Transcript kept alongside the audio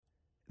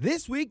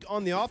This week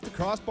on the Off the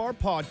Crossbar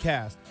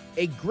podcast,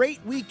 a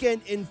great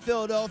weekend in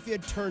Philadelphia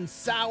turned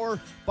sour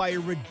by a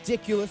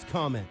ridiculous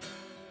comment.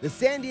 The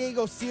San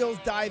Diego Seals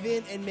dive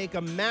in and make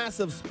a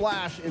massive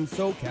splash in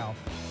SoCal.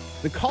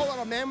 The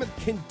Colorado Mammoth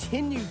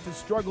continue to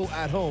struggle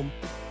at home.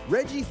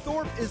 Reggie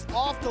Thorpe is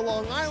off to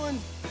Long Island,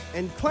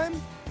 and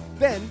Clem,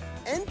 Ben,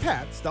 and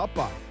Pat stop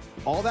by.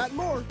 All that and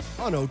more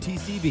on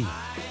OTCB.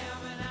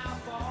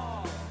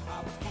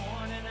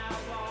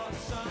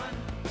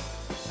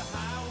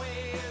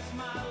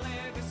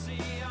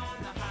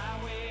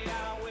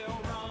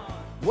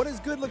 What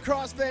is good,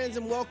 lacrosse fans,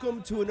 and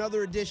welcome to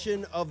another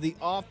edition of the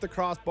Off the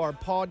Crossbar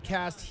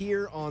podcast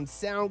here on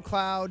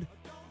SoundCloud,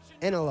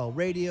 NLL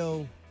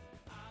Radio,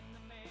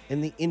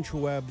 and the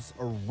interwebs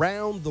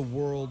around the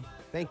world.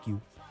 Thank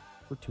you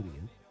for tuning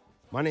in.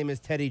 My name is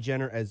Teddy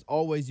Jenner. As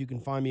always, you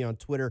can find me on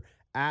Twitter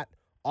at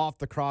Off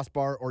the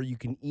Crossbar, or you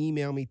can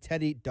email me,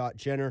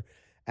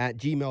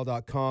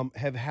 teddy.jenner@gmail.com.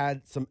 Have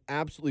had some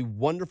absolutely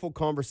wonderful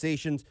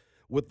conversations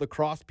with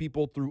lacrosse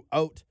people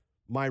throughout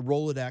my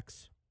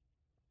Rolodex.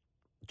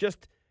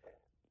 Just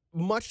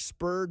much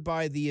spurred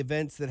by the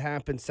events that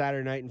happened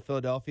Saturday night in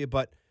Philadelphia,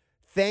 but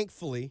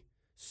thankfully,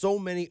 so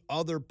many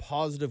other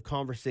positive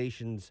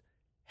conversations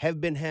have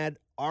been had,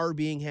 are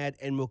being had,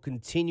 and will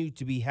continue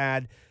to be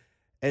had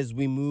as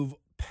we move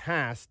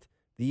past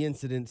the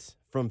incidents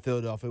from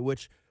Philadelphia,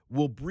 which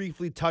we'll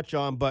briefly touch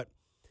on, but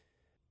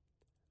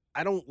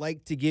I don't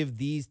like to give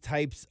these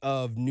types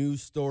of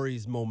news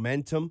stories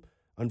momentum.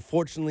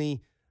 Unfortunately,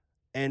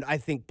 and I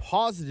think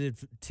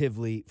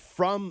positively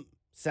from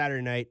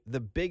Saturday night, the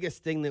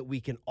biggest thing that we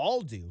can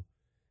all do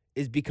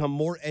is become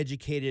more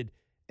educated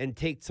and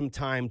take some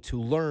time to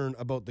learn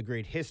about the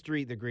great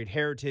history, the great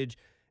heritage,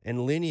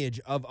 and lineage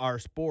of our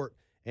sport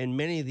and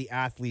many of the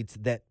athletes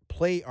that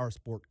play our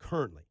sport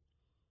currently.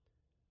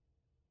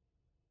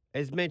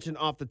 As mentioned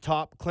off the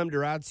top, Clem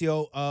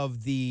D'Orazio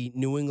of the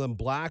New England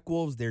Black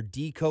Wolves, their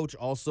D coach,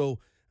 also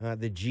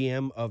the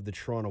GM of the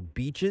Toronto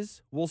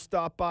Beaches, will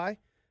stop by.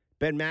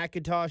 Ben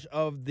McIntosh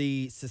of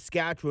the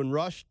Saskatchewan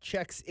Rush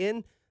checks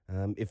in.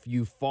 If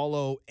you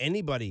follow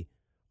anybody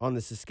on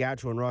the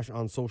Saskatchewan Rush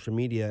on social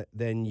media,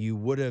 then you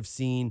would have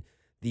seen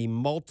the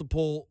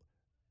multiple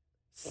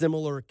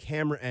similar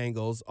camera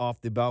angles off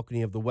the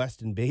balcony of the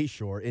Westin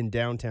Bayshore in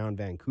downtown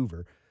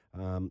Vancouver.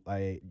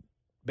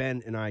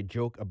 Ben and I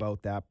joke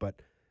about that,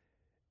 but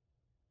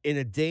in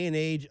a day and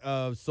age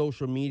of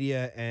social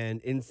media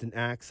and instant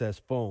access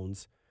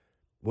phones,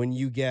 when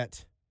you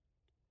get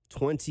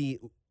 20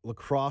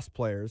 lacrosse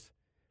players,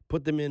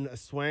 put them in a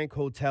swank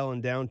hotel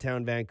in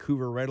downtown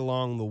Vancouver right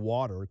along the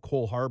water,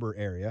 Cole Harbor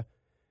area,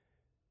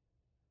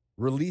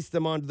 release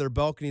them onto their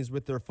balconies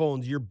with their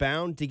phones, you're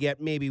bound to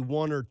get maybe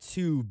one or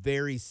two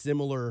very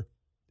similar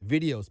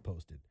videos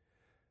posted.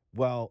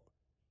 Well,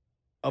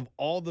 of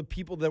all the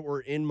people that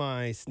were in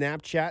my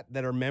Snapchat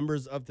that are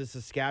members of the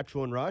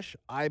Saskatchewan Rush,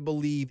 I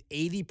believe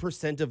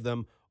 80% of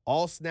them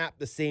all snapped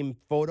the same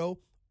photo,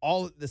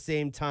 all at the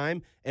same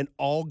time, and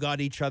all got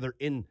each other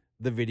in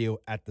the video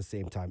at the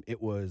same time.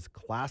 It was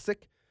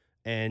classic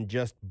and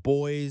just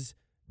boys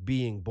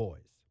being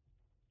boys.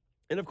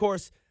 And of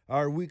course,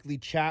 our weekly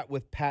chat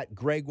with Pat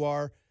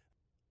Gregoire.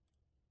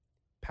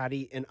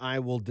 Patty and I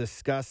will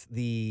discuss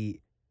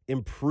the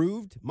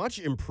much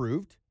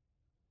improved,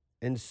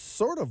 and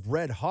sort of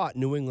red hot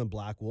New England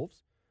Black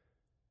Wolves.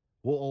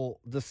 We'll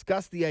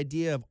discuss the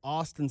idea of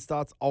Austin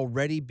Stotts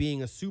already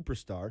being a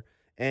superstar.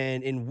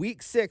 And in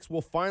week 6,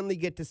 we'll finally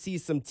get to see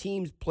some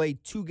teams play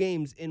 2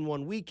 games in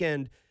one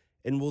weekend.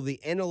 And will the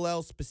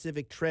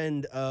NLL-specific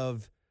trend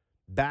of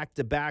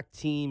back-to-back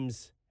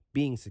teams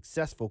being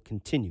successful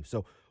continue?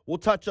 So we'll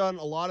touch on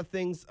a lot of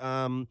things.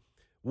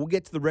 We'll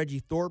get to the Reggie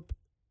Thorpe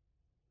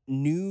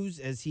news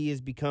as he has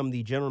become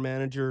the general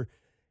manager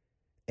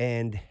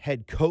and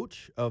head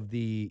coach of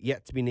the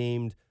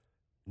yet-to-be-named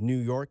New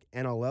York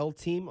NLL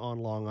team on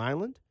Long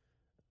Island.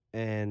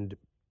 And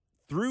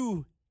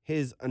through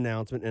his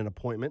announcement and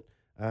appointment,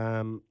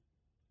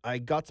 I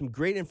got some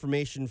great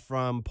information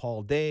from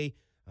Paul Day.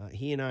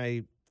 He and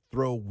I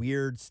throw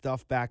weird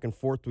stuff back and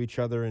forth to each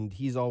other, and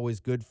he's always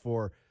good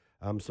for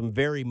some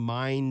very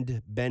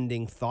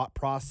mind-bending thought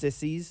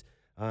processes.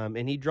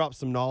 And he dropped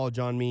some knowledge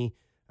on me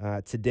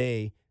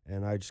today,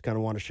 and I just kind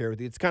of want to share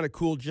with you. It's kind of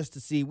cool just to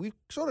see. We've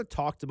sort of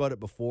talked about it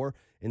before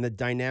in the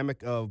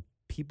dynamic of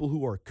people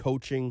who are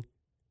coaching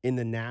in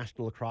the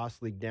National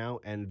Lacrosse League now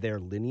and their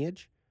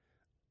lineage.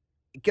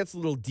 It gets a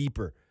little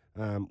deeper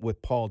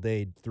with Paul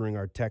Day during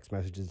our text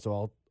messages, so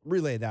I'll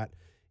relay that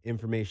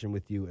information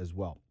with you as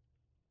well.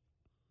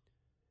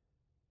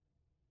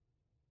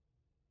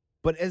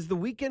 But as the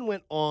weekend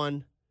went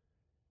on,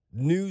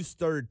 news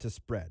started to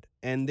spread,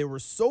 and there were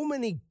so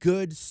many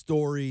good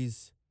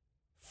stories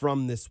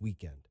from this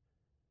weekend.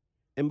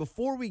 And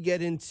before we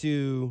get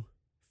into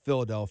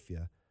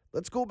Philadelphia,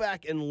 let's go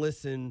back and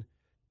listen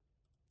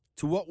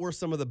to what were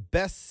some of the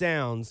best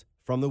sounds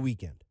from the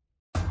weekend.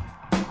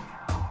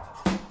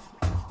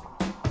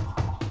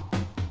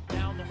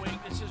 Down the wing,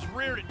 this is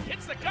Reardon,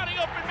 hits the cutting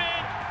open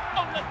man.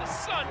 Oh, let the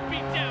sun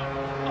beat down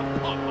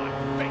upon my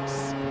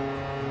face.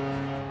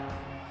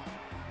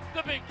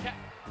 the big cat.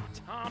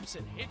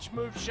 Thompson, hitch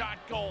move shot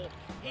goal.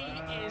 He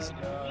is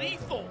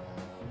lethal.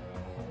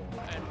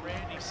 And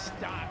Randy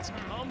Stotts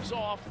comes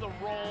off the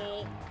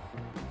roll,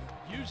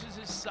 uses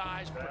his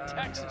size,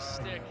 protects his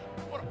stick.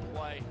 What a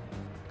play.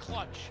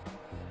 Clutch.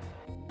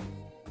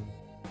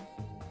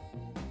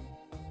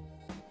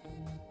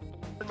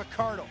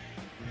 McCardle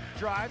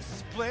drives,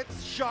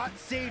 splits, shot,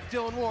 save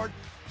Dylan Ward.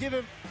 Give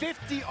him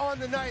 50 on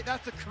the night.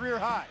 That's a career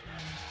high.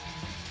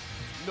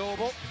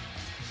 Noble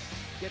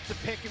gets a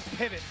pick and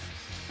pivots.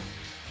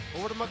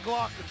 Over to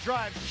McLaughlin,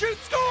 drives,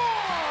 shoots, scores!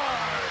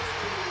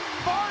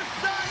 Far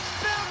side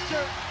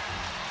bouncer.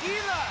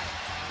 Eli,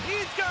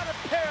 he's got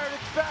a pair, and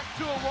it's back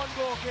to a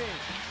one-goal game.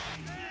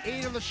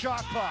 8 on the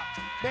shot clock.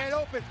 Man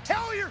open,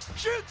 Hellier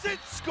shoots it,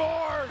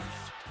 scores!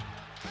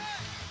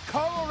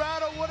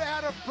 Colorado would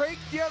have had a break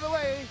the other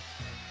way.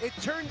 It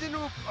turned into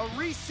a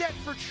reset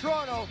for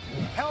Toronto.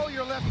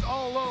 Hellier left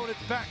all alone.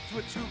 It's back to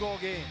a 2-goal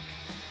game.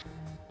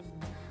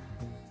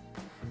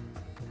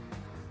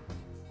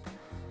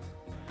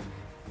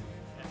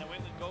 And New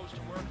England goes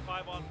to work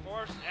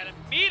 5-on-4 and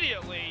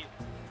immediately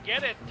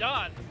get it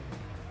done.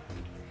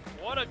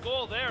 What a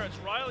goal there. It's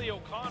Riley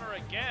O'Connor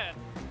again.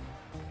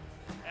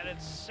 And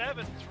it's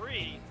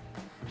 7-3,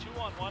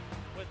 2-on-1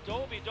 with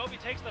Doby. Doby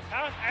takes the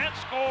pass and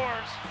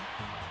scores.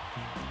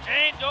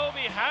 Dane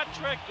Doby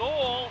hat-trick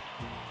goal.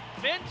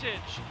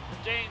 Vintage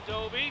Dane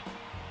Doby.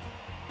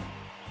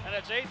 And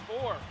it's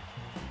 8-4.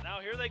 Now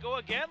here they go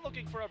again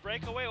looking for a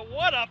breakaway.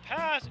 What a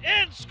pass!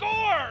 In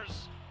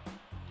scores!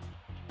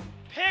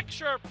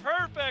 Picture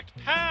perfect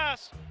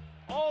pass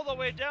all the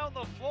way down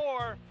the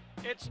floor.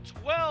 It's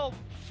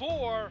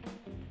 12-4.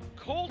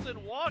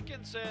 Colton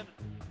Watkinson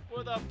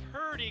with a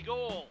Purdy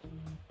goal.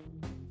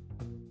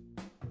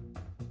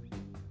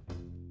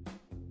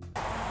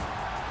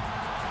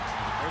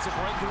 There's a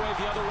breakaway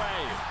the other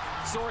way.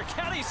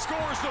 Soricetti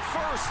scores the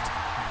first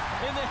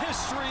in the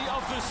history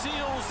of the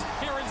Seals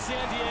here in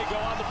San Diego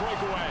on the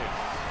breakaway.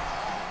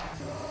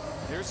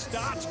 Here's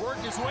Stotts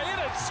working his way in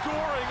and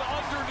scoring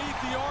underneath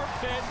the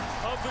armpit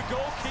of the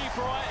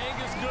goalkeeper,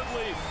 Angus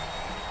Goodleaf.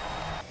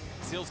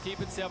 Seals keep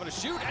it 7 to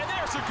shoot, and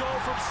there's a goal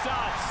from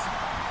Stotts.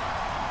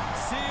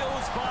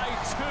 Seals by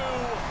 2.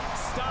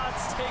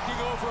 Stotts taking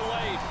over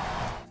late.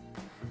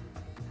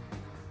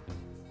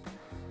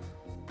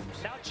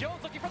 Now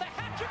Jones looking for the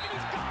hat trick, and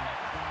he's got it!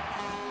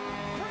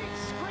 Great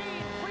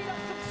screen, freed up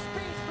some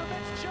space for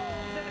Vince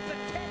Jones, and it's a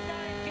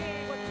 10-9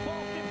 game with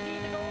 12:15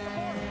 to go in the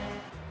fourth.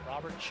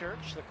 Robert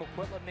Church, the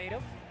Coquitlam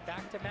native,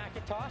 back to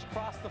McIntosh,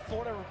 across the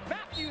floor to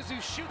Matthews, who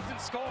shoots and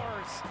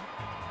scores.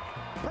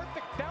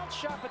 Perfect bounce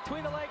shot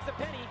between the legs of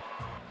Penny.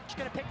 She's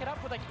going to pick it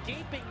up with a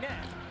gaping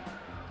net.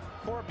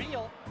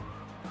 Corbeil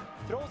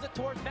throws it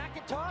towards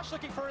McIntosh,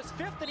 looking for his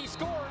 5th, and he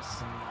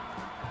scores.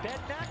 Ben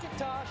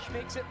McIntosh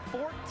makes it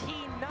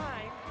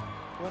 14-9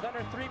 with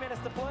under 3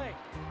 minutes to play.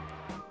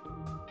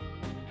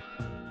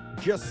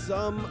 Just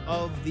some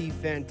of the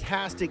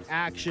fantastic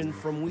action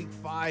from Week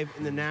 5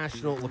 in the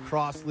National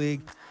Lacrosse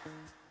League.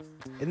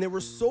 And there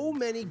were so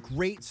many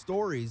great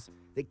stories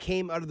that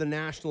came out of the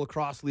National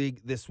Lacrosse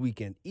League this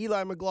weekend.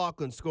 Eli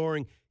McLaughlin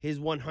scoring his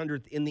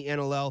 100th in the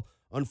NLL.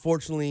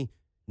 Unfortunately,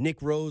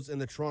 Nick Rose and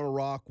the Toronto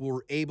Rock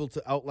were able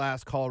to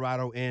outlast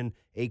Colorado in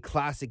a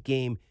classic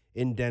game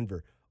in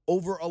Denver.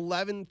 Over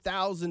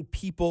 11,000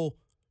 people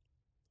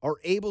are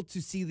able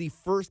to see the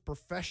first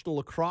professional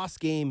lacrosse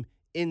game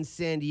in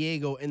San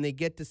Diego, and they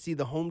get to see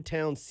the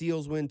hometown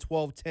Seals win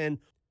 12-10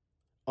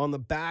 on the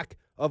back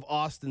of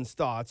Austin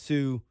Stotts,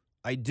 who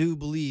I do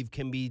believe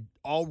can be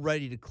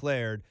already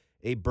declared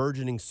a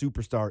burgeoning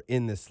superstar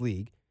in this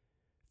league.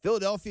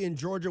 Philadelphia and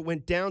Georgia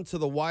went down to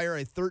the wire,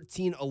 a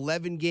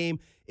 13-11 game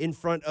in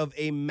front of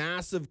a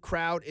massive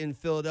crowd in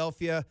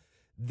Philadelphia.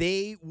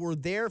 They were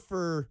there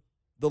for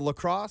the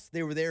lacrosse.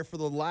 They were there for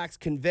the Lax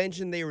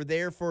convention. They were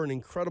there for an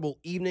incredible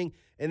evening,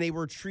 and they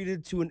were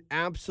treated to an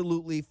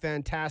absolutely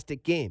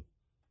fantastic game.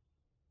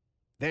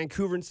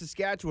 Vancouver and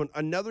Saskatchewan,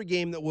 another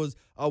game that was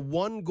a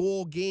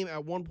one-goal game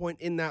at one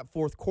point in that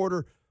fourth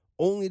quarter,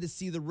 only to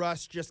see the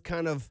Rush just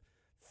kind of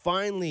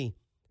finally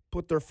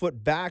put their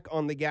foot back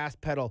on the gas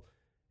pedal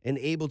and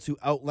able to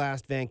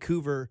outlast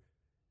Vancouver.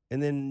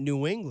 And then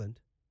New England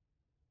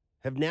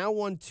have now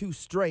won 2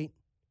 straight,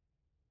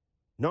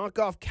 knock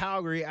off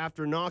Calgary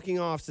after knocking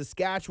off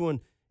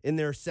Saskatchewan in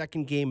their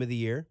second game of the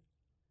year.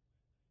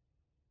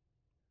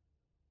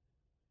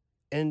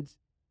 And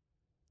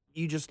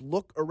you just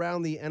look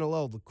around the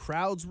NLL. The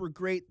crowds were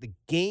great. The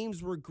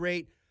games were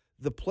great.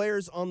 The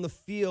players on the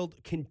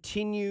field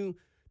continue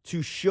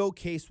to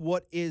showcase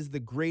what is the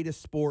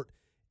greatest sport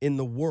in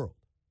the world.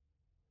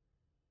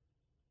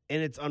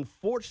 And it's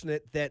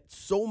unfortunate that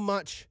so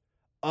much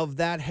of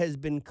that has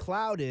been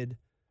clouded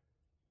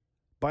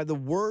by the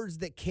words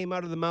that came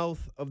out of the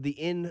mouth of the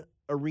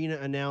in-arena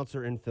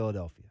announcer in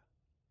Philadelphia.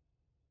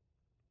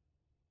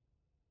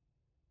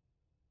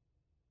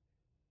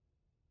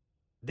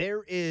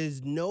 There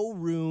is no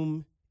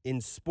room in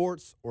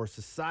sports or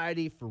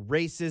society for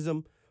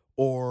racism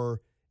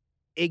or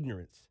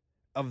ignorance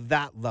of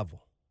that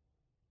level.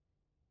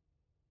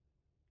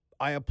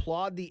 I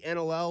applaud the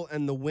NLL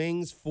and the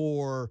Wings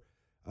for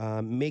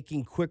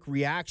making quick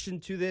reaction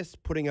to this,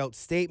 putting out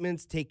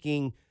statements,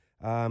 taking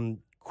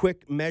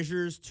quick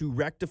measures to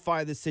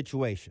rectify the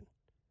situation.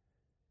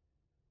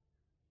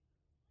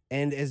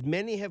 And as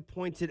many have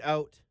pointed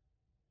out,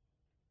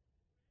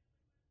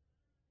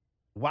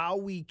 while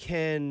we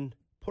can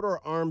put our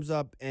arms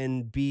up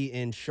and be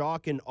in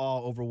shock and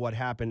awe over what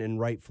happened, and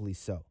rightfully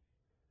so,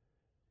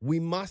 we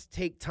must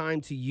take time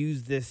to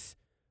use this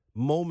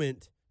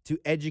moment to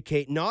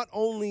educate not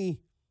only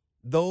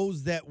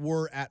those that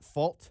were at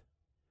fault,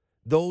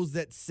 those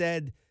that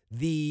said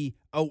the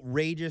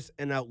outrageous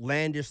and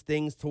outlandish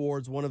things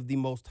towards one of the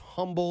most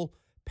humble,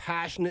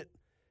 passionate,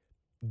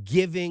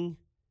 giving,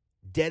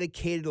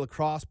 dedicated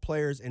lacrosse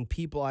players and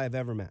people I have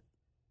ever met.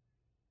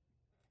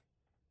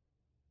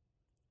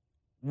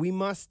 We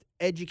must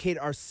educate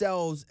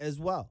ourselves as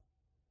well.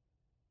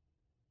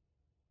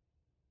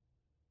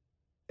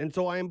 And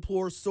so I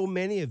implore so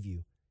many of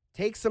you,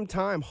 take some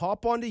time,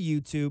 hop onto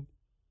YouTube,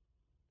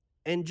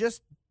 and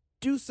just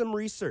do some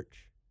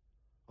research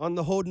on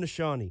the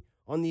Haudenosaunee,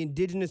 on the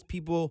Indigenous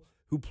people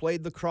who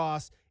played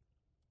lacrosse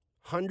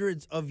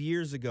hundreds of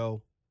years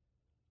ago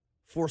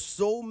for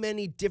so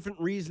many different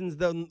reasons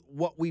than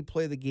what we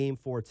play the game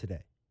for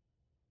today.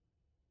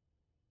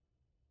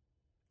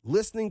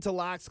 Listening to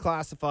Lax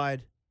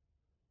Classified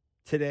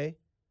today,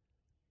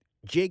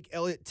 Jake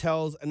Elliott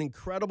tells an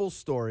incredible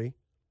story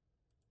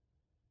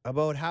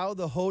about how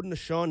the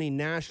Haudenosaunee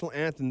national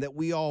anthem that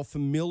we all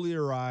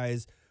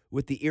familiarize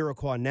with the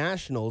Iroquois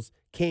Nationals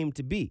came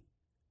to be,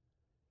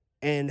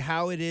 and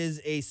how it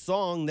is a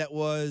song that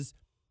was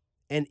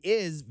and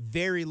is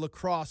very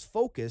lacrosse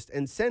focused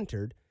and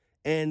centered,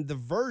 and the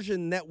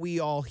version that we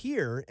all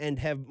hear and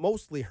have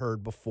mostly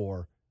heard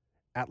before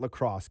at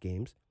lacrosse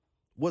games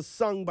was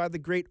sung by the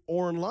great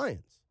Oren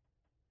Lyons.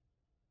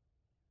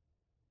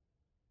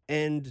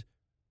 And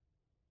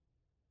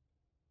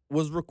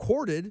was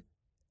recorded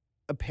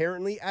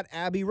apparently at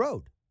Abbey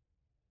Road.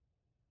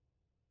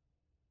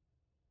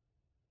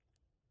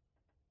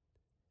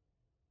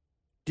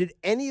 Did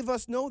any of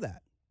us know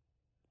that?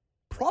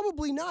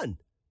 Probably none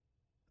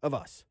of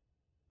us.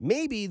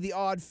 Maybe the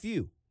odd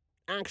few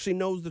actually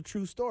knows the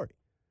true story.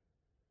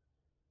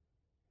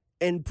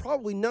 And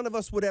probably none of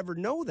us would ever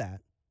know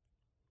that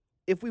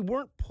if we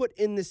weren't put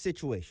in this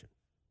situation.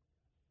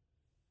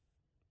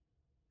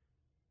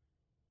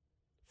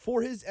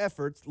 For his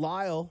efforts,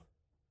 Lyle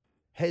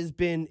has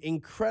been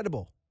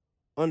incredible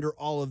under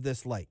all of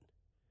this light.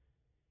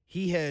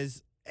 He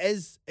has,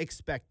 as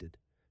expected,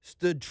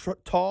 stood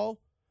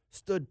tall,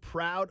 stood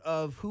proud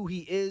of who he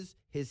is,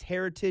 his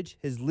heritage,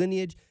 his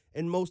lineage,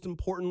 and most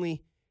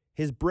importantly,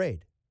 his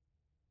braid.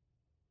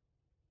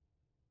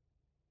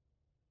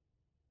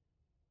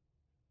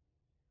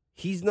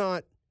 He's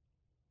not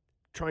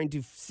trying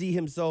to see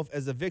himself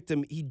as a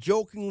victim. He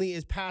jokingly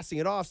is passing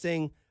it off,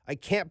 saying, I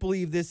can't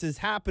believe this is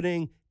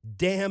happening.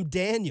 Damn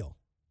Daniel.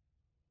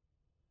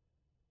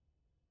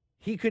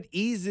 He could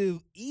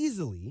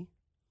easily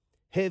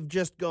have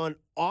just gone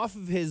off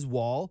of his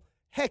wall.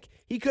 Heck,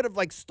 he could have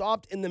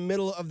stopped in the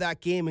middle of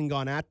that game and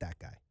gone at that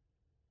guy.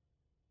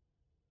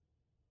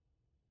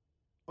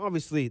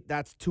 Obviously,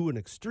 that's to an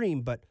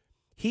extreme, but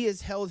he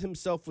has held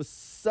himself with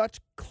such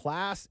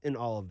class in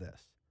all of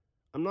this.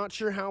 I'm not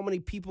sure how many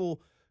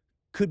people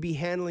could be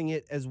handling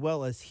it as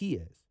well as he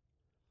is.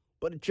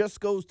 But it just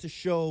goes to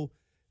show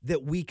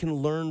that we can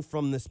learn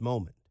from this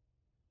moment.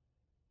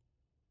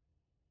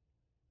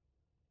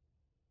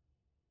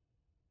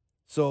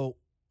 So,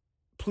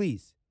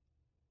 please,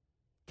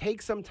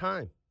 take some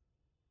time.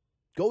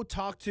 Go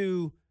talk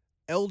to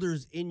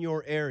elders in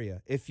your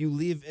area if you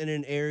live in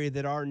an area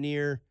that are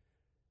near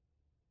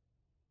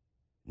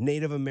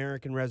Native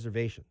American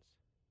reservations.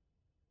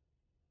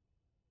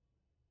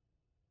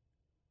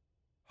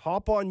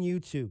 Hop on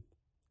YouTube.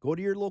 Go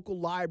to your local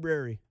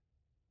library.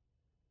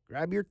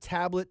 Grab your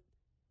tablet,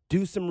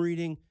 do some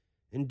reading,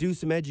 and do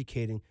some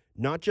educating,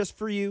 not just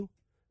for you,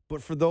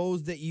 but for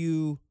those that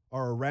you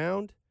are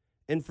around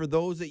and for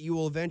those that you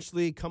will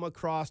eventually come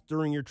across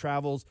during your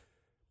travels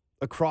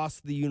across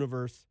the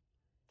universe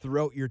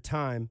throughout your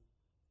time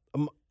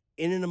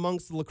in and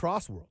amongst the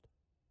lacrosse world.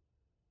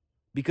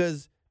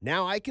 Because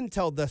now I can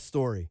tell the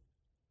story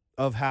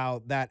of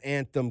how that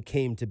anthem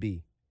came to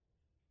be.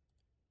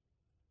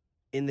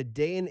 In the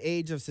day and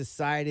age of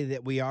society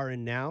that we are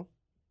in now,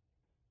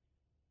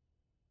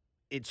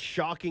 it's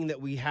shocking that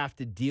we have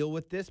to deal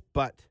with this,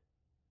 but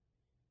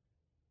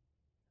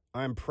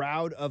I'm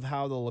proud of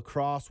how the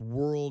lacrosse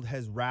world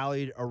has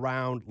rallied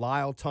around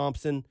Lyle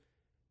Thompson,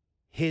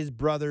 his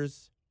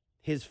brothers,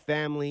 his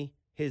family,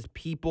 his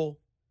people,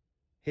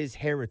 his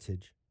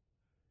heritage.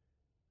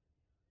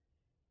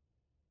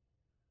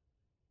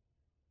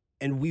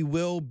 And we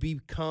will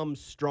become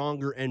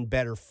stronger and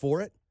better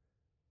for it.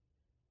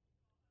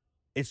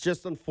 It's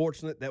just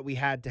unfortunate that we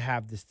had to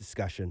have this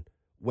discussion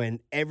when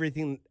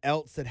everything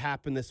else that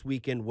happened this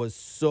weekend was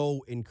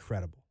so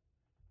incredible.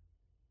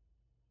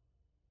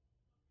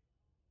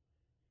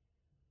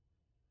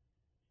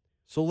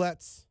 So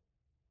let's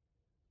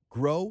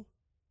grow,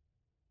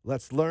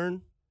 let's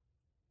learn,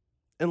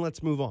 and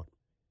let's move on.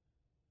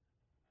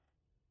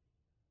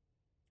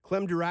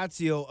 Clem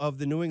Durazio of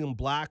the New England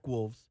Black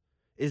Wolves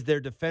is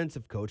their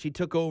defensive coach. He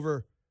took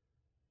over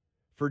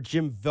for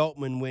Jim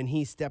Veltman when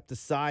he stepped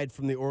aside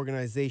from the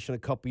organization a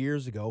couple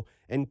years ago,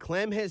 and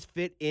Clem has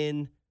fit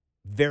in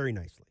very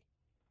nicely.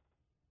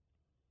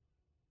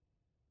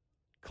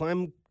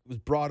 Clem was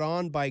brought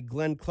on by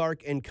Glenn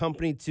Clark and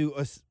company to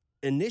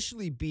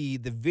initially be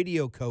the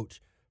video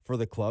coach for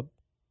the club.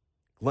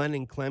 Glenn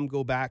and Clem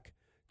go back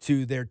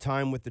to their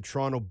time with the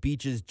Toronto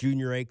Beaches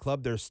Junior A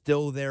club. They're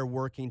still there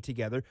working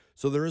together,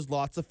 so there is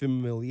lots of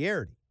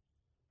familiarity.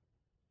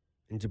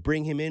 And to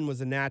bring him in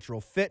was a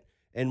natural fit.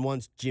 And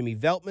once Jimmy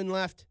Veltman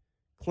left,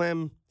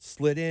 Clem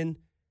slid in,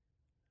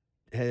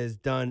 has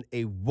done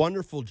a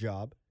wonderful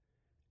job,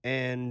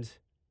 and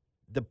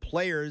the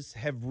players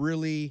have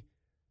really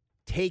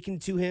taken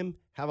to him,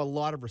 have a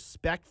lot of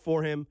respect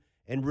for him,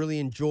 and really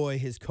enjoy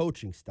his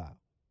coaching style.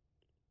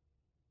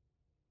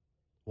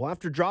 Well,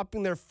 after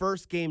dropping their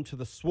first game to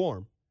the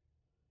Swarm,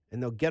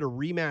 and they'll get a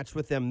rematch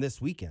with them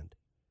this weekend,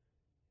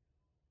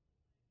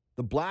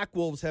 the Black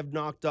Wolves have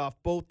knocked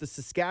off both the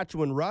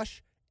Saskatchewan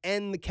Rush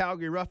and the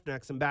Calgary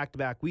Roughnecks in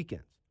back-to-back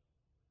weekends.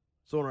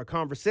 So in our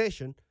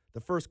conversation, the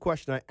first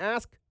question I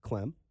ask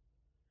Clem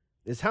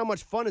is, how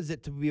much fun is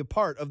it to be a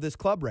part of this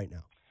club right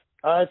now?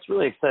 It's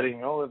really exciting.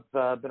 You know,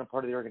 I've been a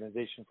part of the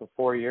organization for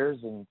 4 years,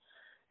 and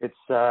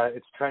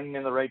it's trending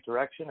in the right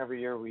direction. Every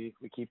year we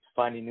keep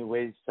finding new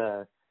ways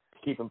to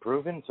keep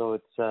improving, so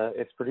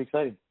it's pretty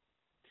exciting.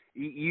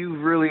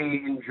 You've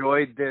really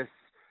enjoyed this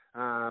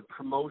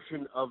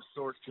promotion of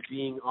sorts to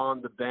being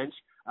on the bench.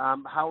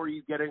 How are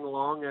you getting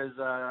along as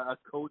a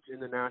coach in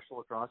the National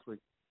Lacrosse League?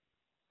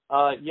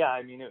 Yeah,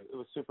 I mean, it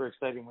was super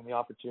exciting when the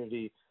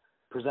opportunity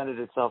presented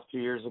itself 2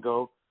 years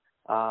ago.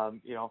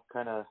 You know,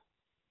 kind of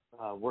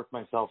worked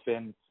myself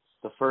in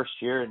the first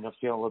year, and I'm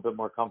feeling a little bit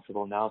more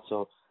comfortable now.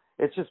 So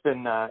it's just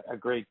been a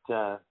great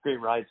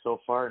ride so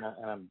far, and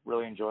I'm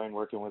really enjoying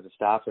working with the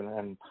staff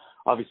and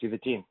obviously the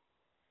team.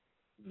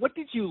 What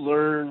did you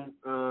learn?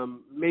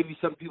 Maybe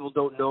some people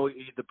don't know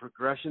the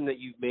progression that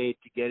you've made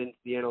to get into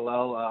the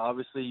NLL.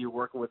 Obviously, you're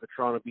working with the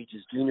Toronto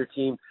Beaches junior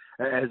team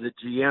as a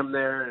GM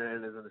there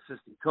and as an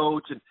assistant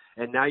coach,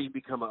 and now you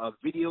become a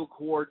video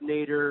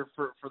coordinator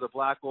for the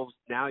Black Wolves.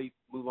 Now you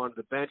move on to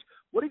the bench.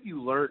 What have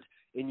you learned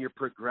in your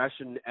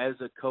progression as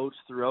a coach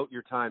throughout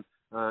your time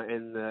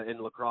in the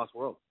lacrosse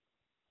world?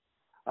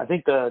 I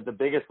think the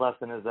biggest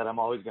lesson is that I'm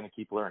always going to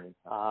keep learning.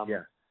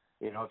 Yeah.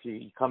 You know, if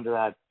you come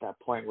to that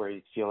point where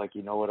you feel like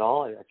you know it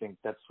all, I think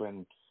that's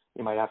when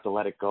you might have to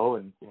let it go.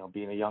 And, you know,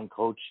 being a young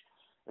coach,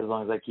 as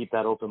long as I keep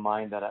that open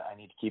mind that I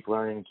need to keep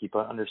learning and keep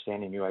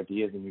understanding new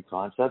ideas and new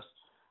concepts,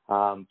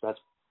 that's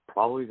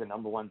probably the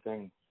number one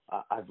thing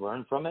I've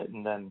learned from it.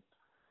 And then,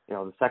 you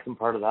know, the second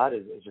part of that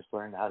is just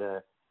learning how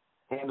to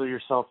handle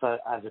yourself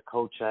as a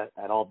coach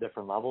at all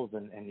different levels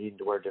and needing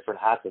to wear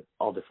different hats at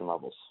all different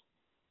levels.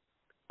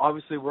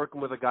 Obviously,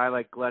 working with a guy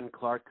like Glenn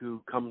Clark,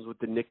 who comes with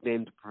the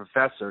nickname the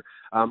Professor,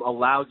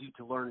 allows you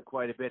to learn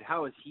quite a bit.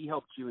 How has he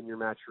helped you in your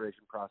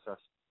maturation process?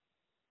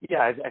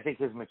 Yeah, I think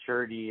his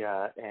maturity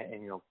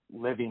and you know,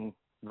 living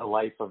the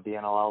life of the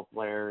NLL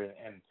player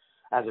and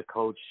as a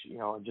coach, you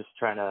know, I'm just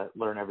trying to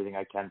learn everything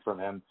I can from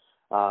him.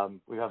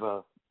 We have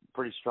a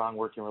pretty strong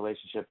working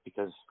relationship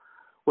because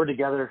we're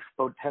together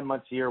about 10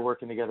 months a year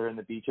working together in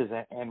the Beaches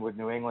and with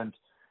New England.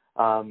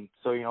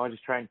 So, you know, I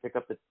just try and pick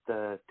up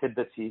the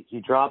tidbits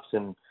he drops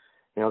and,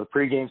 you know, the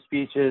pregame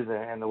speeches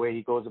and the way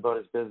he goes about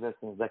his business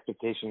and his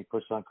expectation he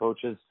puts on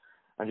coaches.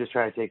 I'm just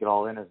trying to take it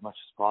all in as much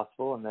as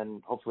possible and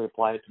then hopefully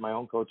apply it to my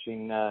own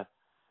coaching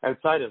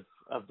outside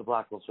of the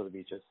Black Wolves or the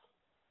Beaches.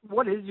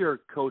 What is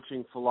your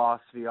coaching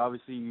philosophy?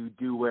 Obviously, you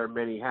do wear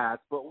many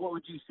hats, but what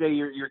would you say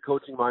your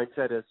coaching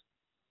mindset is?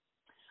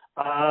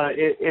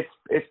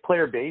 It's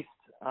player-based.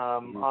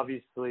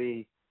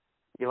 Obviously,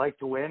 you like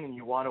to win and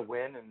you want to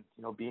win, and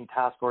you know, being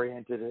task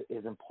oriented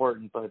is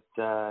important. But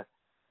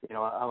you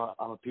know,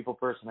 I'm a people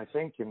person, I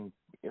think, and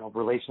you know,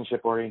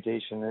 relationship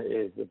orientation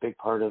is a big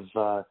part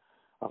of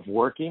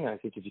working. And I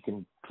think if you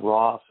can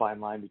draw a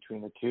fine line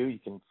between the two, you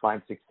can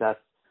find success.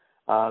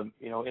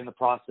 You know, in the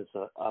process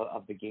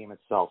of the game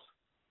itself.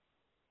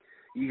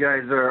 You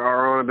guys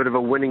are on a bit of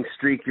a winning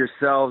streak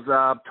yourselves.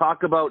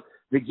 Talk about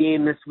the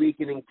game this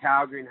weekend in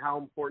Calgary and how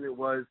important it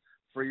was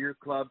for your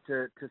club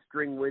to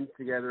string wins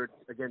together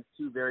against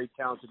two very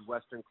talented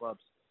Western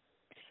clubs.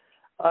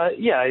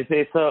 Yeah,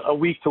 it's a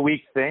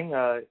week-to-week thing.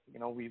 You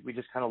know, we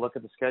just kind of look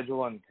at the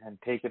schedule and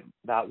take it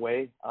that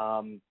way.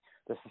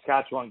 The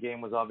Saskatchewan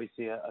game was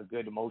obviously a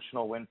good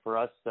emotional win for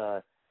us.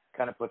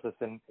 Kind of puts us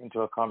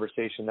into a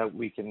conversation that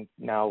we can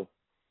now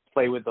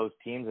play with those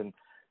teams, and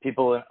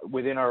people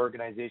within our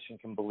organization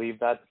can believe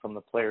that, from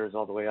the players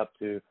all the way up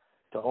to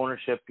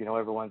ownership. You know,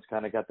 everyone's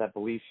kind of got that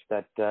belief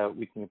that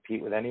we can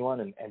compete with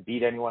anyone and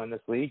beat anyone in this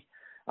league.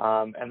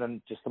 And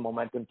then just the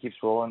momentum keeps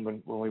rolling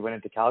when we went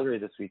into Calgary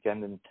this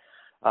weekend,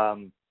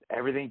 and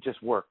everything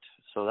just worked.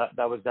 So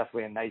that was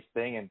definitely a nice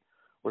thing, and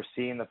we're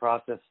seeing the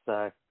process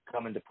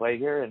come into play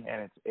here,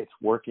 and it's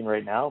working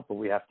right now. But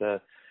we have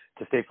to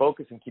stay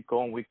focused and keep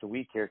going week to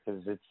week here,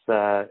 because it's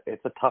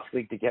a tough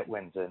league to get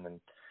wins in, and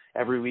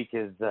every week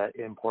is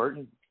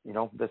important. You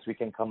know, this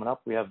weekend coming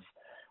up, we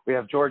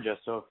have Georgia,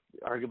 so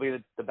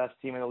arguably the best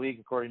team in the league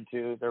according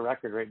to their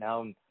record right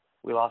now, and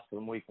we lost to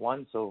them week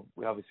 1, so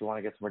we obviously want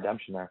to get some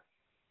redemption there.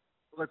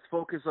 Let's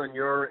focus on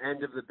your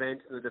end of the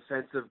bench and the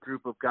defensive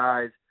group of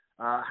guys.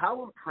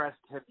 How impressed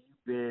have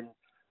you been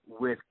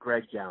with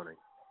Greg Downing?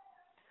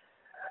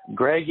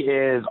 Greg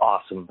is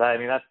awesome. I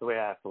mean, that's the way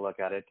I have to look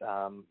at it.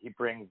 He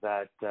brings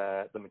that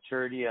the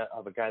maturity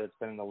of a guy that's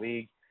been in the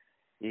league.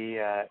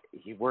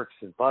 He works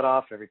his butt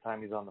off every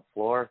time he's on the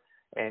floor,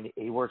 and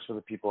he works with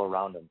the people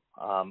around him.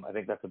 I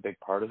think that's a big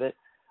part of it.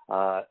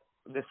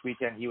 This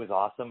weekend he was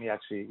awesome. He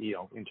actually, you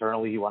know,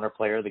 internally he won our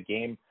player of the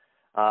game,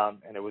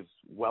 and it was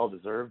well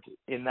deserved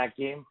in that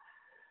game.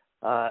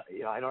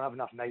 You know, I don't have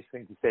enough nice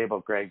things to say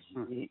about Greg.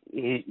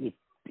 He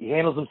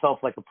handles himself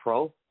like a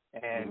pro,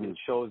 and it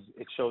shows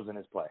in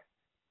his play.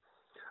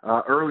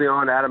 Early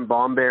on, Adam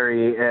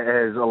Bomberry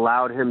has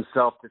allowed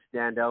himself to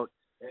stand out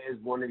as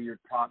one of your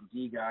top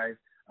D guys,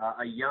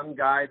 a young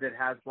guy that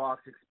has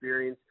box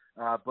experience,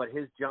 but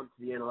his jump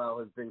to the NLL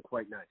has been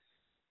quite nice.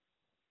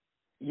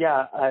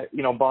 Yeah,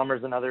 you know,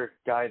 Bomber's another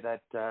guy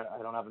that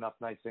I don't have enough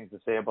nice things to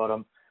say about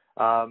him.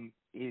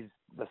 He's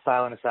the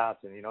silent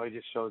assassin. You know, he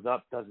just shows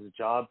up, does his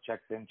job,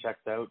 checks in,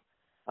 checks out,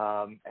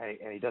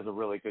 and he does a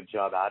really good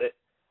job at it.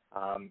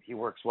 He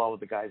works well with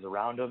the guys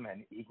around him,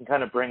 and he can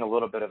kind of bring a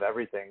little bit of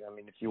everything. I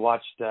mean, if you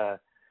watched the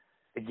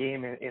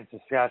game in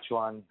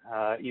Saskatchewan,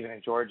 even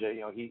in Georgia, you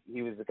know,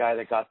 he was the guy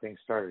that got things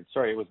started.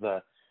 Sorry, it was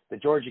the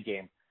Georgia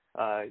game.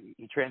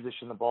 He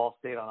transitioned the ball,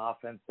 stayed on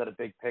offense, set a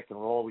big pick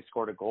and roll. We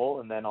scored a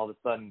goal, and then all of a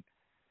sudden,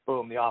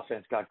 boom, the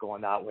offense got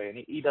going that way.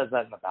 And he does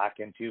that in the back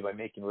end too by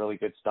making really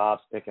good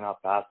stops, picking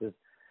off passes.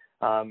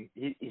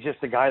 He's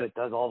just a guy that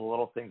does all the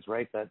little things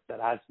right that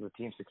adds to the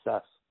team's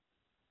success.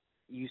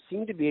 You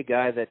seem to be a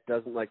guy that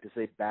doesn't like to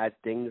say bad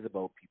things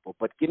about people,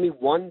 but give me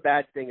one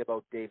bad thing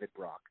about David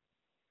Brock.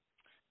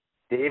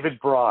 David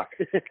Brock.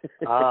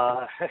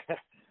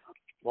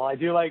 Well, I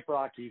do like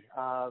Brocky.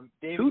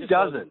 Who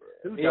doesn't?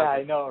 Yeah,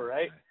 I know,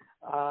 right?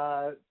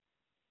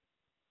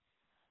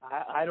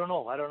 I don't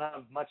know. I don't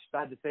have much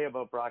bad to say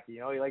about Brocky.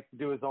 You know, he likes to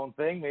do his own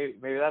thing.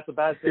 Maybe that's a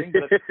bad thing,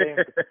 but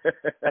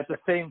at the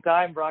same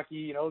time, Brocky,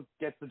 you know,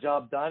 gets the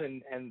job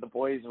done, and the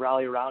boys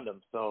rally around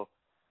him. So,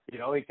 you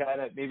know, he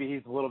kind of, maybe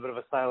he's a little bit of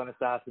a silent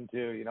assassin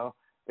too. You know,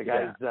 the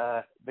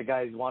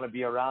guys want to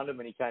be around him,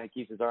 and he kind of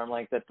keeps his arm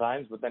length at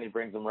times, but then he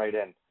brings them right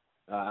in.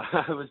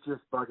 I was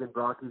just bugging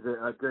Brock. He's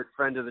a good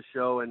friend of the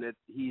show, and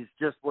he's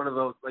just one of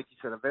those, like you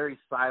said, a very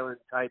silent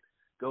type,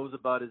 goes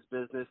about his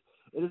business.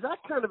 And is that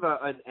kind of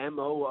an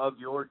MO of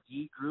your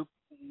D group?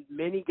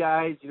 Many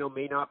guys, you know,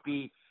 may not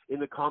be in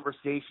the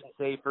conversation,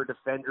 say, for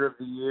Defender of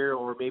the Year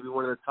or maybe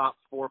one of the top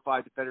 4 or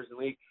 5 defenders in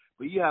the league,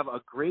 but you have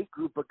a great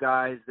group of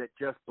guys that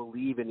just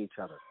believe in each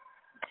other.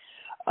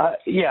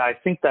 Yeah, I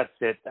think that's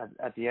it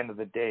at the end of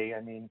the day.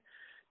 I mean,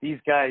 these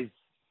guys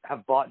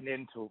have bought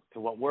into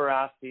what we're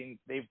asking.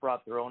 They've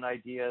brought their own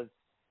ideas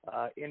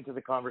into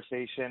the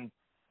conversation.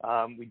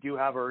 We do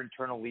have our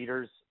internal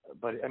leaders,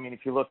 but I mean,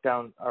 if you look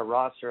down our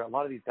roster, a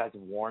lot of these guys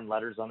have worn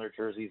letters on their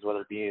jerseys,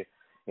 whether it be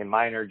in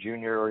minor,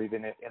 junior, or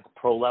even at the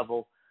pro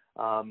level.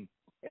 And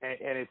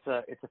it's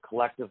a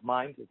collective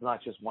mind. It's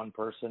not just one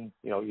person.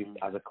 You know,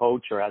 as a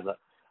coach or as a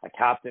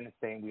captain, is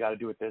saying we got to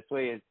do it this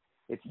way.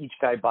 It's each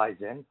guy buys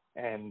in,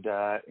 and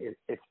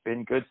it's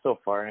been good so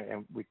far,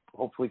 and we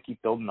hopefully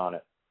keep building on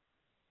it.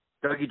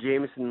 Dougie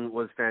Jamieson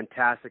was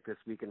fantastic this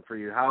weekend for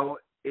you. How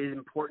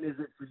important is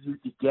it for you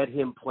to get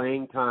him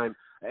playing time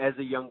as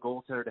a young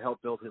goaltender to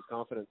help build his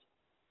confidence?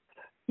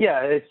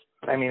 Yeah, it's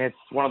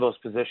one of those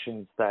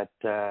positions that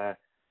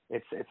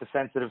it's a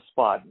sensitive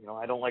spot. You know,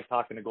 I don't like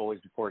talking to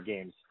goalies before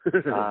games.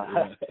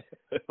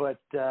 But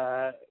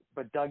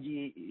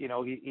Dougie, you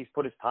know, he's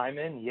put his time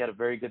in. He had a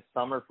very good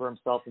summer for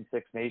himself in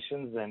Six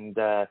Nations, and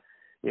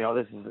you know,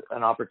 this is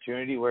an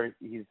opportunity where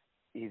he's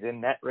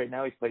in net right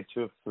now. He's played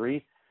 2 of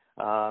 3.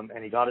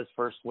 And he got his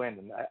first win.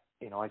 And,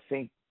 you know, I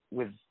think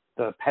with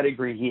the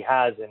pedigree he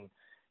has, and,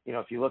 you know,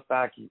 if you look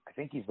back, I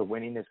think he's the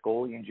winningest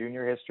goalie in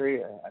junior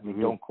history. I mean,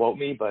 don't quote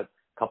me, but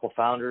a couple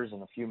founders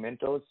and a few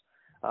Mintos.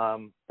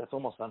 That's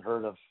almost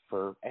unheard of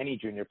for any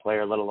junior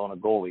player, let alone a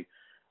goalie.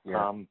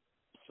 Yeah.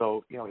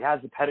 So, you know, he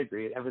has the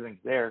pedigree.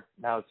 Everything's there.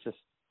 Now it's just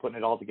putting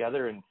it all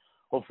together, and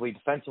hopefully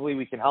defensively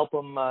we can help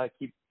him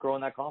keep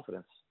growing that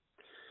confidence.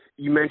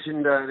 You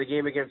mentioned the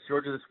game against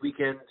Georgia this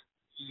weekend.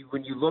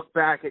 When you look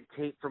back at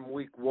tape from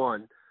week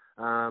 1,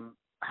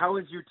 how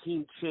has your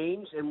team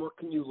changed, and what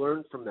can you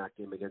learn from that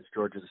game against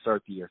Georgia to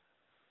start the year?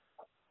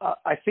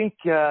 I think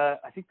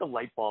the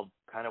light bulb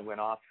kind of went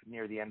off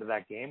near the end of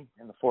that game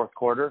in the fourth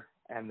quarter,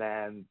 and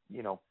then,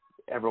 you know,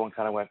 everyone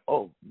kind of went,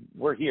 oh,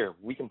 we're here.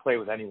 We can play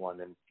with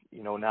anyone. And,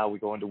 you know, now we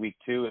go into week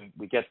 2 and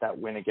we get that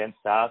win against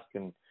Sask,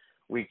 and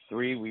week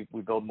 3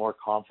 we build more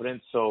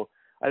confidence. So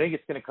I think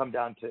it's going to come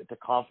down to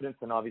confidence,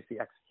 and obviously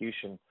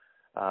execution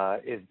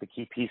is the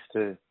key piece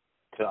to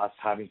us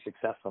having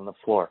success on the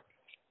floor.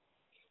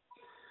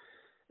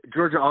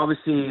 Georgia,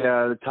 obviously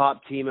the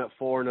top team at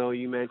 4-0.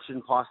 You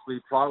mentioned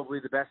probably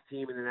the best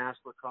team in the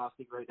National Lacrosse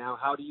League right now.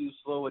 How do you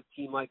slow a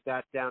team like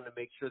that down to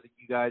make sure that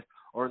you guys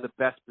are in the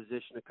best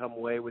position to come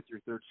away with your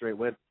third straight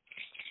win?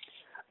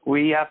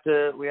 We have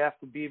to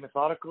be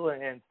methodical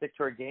and stick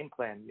to our game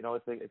plan. You know,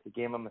 it's a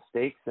game of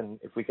mistakes, and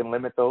if we can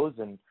limit those,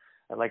 and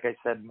like I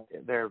said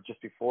there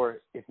just before,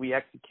 if we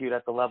execute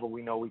at the level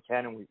we know we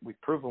can, and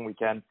we've proven we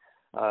can,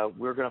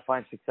 we're going to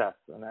find success.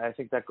 And I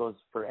think that goes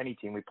for any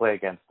team we play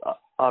against.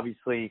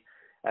 Obviously,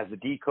 as a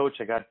D coach,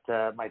 I got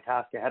my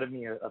task ahead of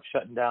me of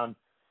shutting down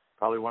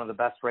probably one of the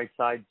best right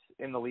sides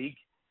in the league.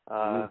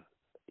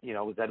 You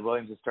know, Zed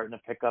Williams is starting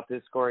to pick up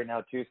his scoring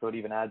now too, so it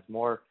even adds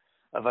more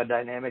of a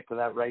dynamic to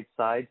that right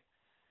side.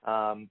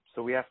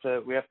 So we have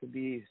to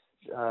be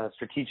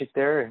strategic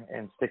there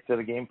and stick to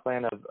the game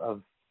plan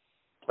of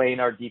playing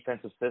our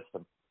defensive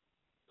system.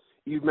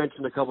 You've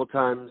mentioned a couple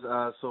times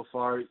so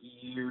far,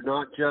 you're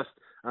not just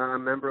a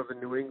member of the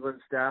New England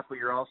staff, but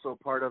you're also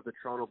part of the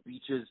Toronto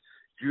Beaches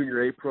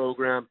Junior A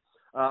program,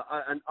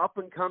 an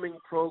up-and-coming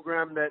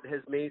program that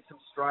has made some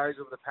strides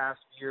over the past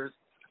few years.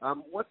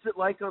 What's it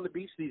like on the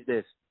beach these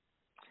days?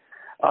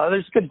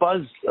 There's good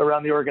buzz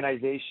around the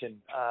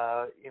organization,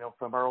 you know,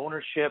 from our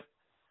ownership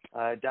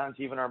down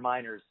to even our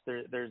minors.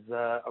 There's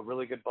a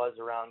really good buzz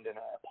around and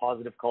a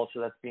positive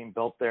culture that's being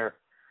built there.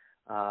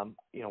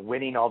 You know,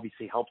 winning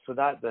obviously helps with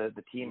that.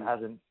 The team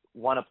hasn't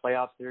won a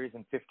playoff series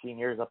in 15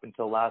 years up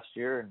until last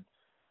year, and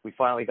we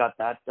finally got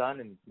that done,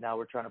 and now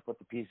we're trying to put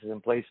the pieces in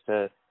place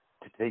to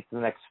take the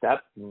next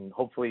step. And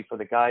hopefully for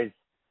the guys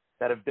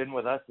that have been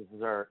with us,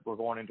 we're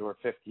going into our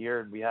 5th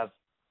year, and we have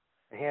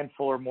a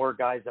handful or more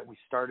guys that we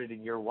started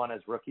in year 1 as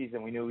rookies,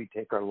 and we knew we'd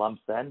take our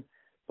lumps then.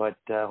 But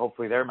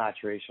hopefully their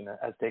maturation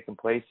has taken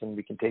place, and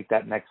we can take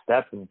that next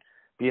step and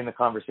be in the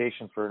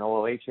conversation for an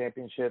OLA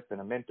championship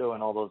and a Minto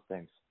and all those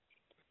things.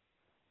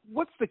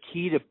 What's the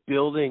key to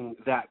building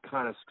that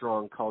kind of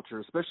strong culture,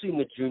 especially in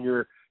the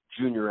junior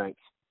ranks?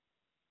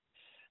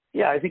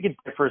 Yeah, I think it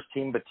differs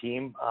team by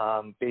team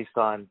based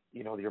on,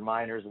 you know, your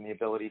minors and the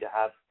ability to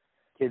have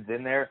kids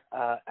in there.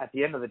 At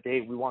the end of the day,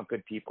 we want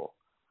good people.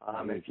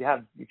 And if you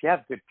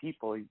have good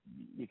people,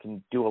 you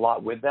can do a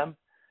lot with them.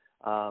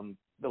 A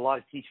lot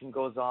of teaching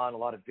goes on, a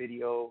lot of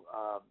video.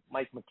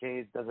 Mike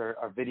McKay does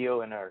our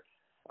video, and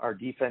our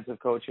defensive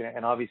coach,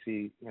 and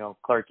obviously, you know,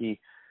 Clarkie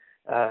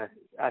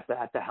at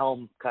the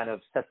helm kind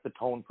of sets the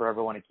tone for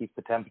everyone and keeps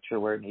the temperature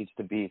where it needs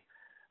to be.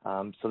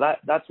 So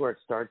that's where it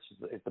starts,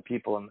 is the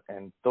people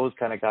and those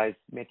kind of guys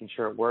making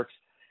sure it works.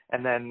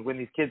 And then when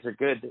these kids are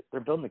good,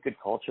 they're building a good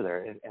culture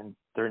there, and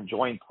they're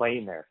enjoying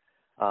playing there.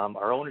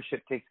 Our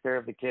ownership takes care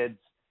of the kids.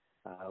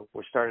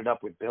 We're started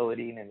up with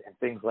billeting and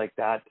things like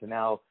that to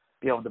now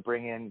be able to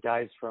bring in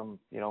guys from,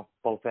 you know,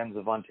 both ends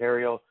of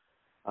Ontario,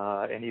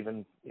 and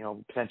even, you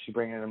know, potentially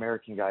bring in an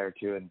American guy or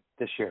two in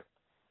this year.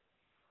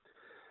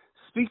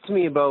 Speak to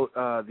me about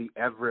the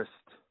Everest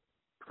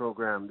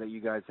program that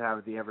you guys have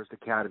at the Everest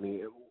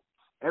Academy.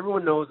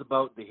 Everyone knows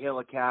about the Hill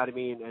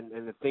Academy and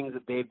the things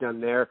that they've done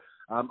there.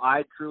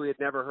 I truly had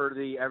never heard of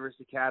the Everest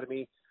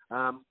Academy.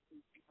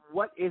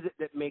 What is it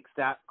that makes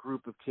that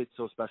group of kids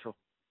so special?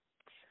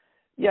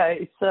 Yeah,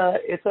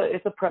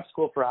 it's a prep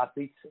school for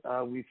athletes.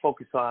 We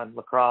focus on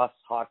lacrosse,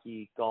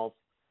 hockey, golf,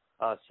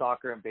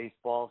 soccer, and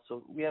baseball.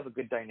 So we have a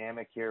good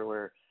dynamic here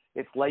where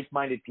it's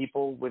like-minded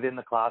people within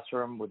the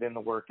classroom, within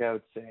the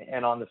workouts,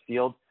 and on the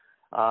field.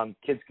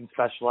 Kids can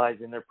specialize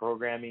in their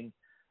programming.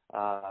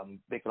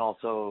 They can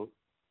also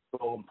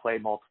go and play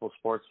multiple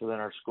sports within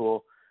our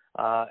school.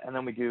 And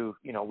then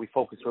we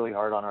focus really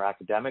hard on our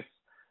academics.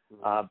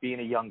 Being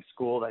a young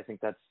school, I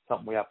think that's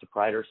something we have to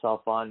pride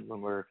ourselves on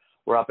when we're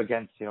up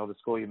against, you know, the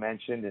school you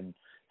mentioned and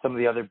some of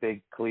the other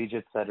big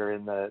collegiates that are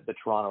in the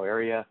Toronto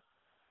area.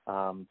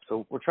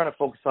 So we're trying to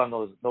focus on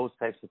those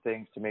types of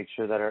things to make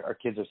sure that our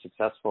kids are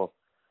successful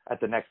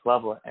at the next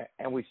level.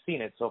 And we've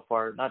seen it so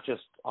far, not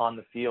just on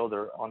the field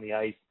or on the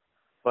ice,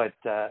 but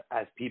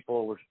as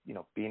people, we're, you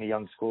know, being a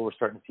young school, we're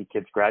starting to see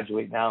kids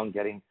graduate now and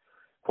getting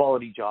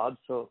quality jobs.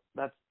 So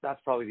that's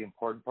probably the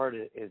important part,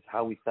 is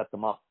how we set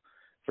them up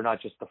for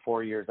not just the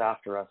 4 years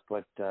after us,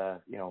 but,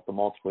 you know, the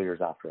multiple years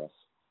after us.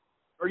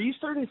 Are you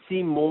starting to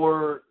see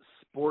more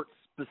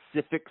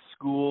sports-specific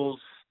schools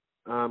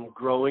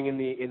growing in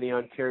the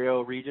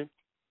Ontario region?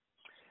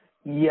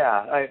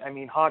 Yeah, I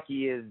mean,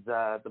 hockey is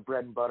the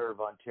bread and butter of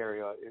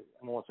Ontario.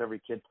 Almost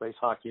every kid plays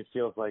hockey, it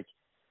feels like,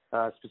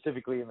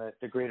 specifically in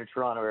the greater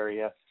Toronto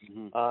area.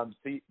 Mm-hmm.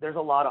 So there's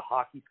a lot of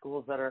hockey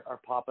schools that are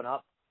popping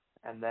up,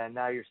 and then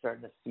now you're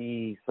starting to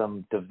see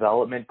some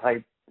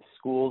development-type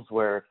schools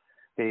where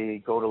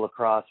they go to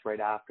lacrosse right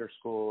after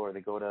school, or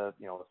they go to,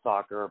 you know,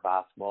 soccer or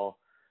basketball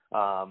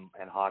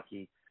and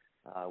hockey,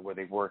 where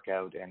they work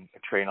out and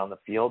train on the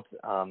field.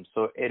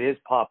 So it is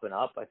popping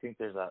up. I think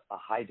there's a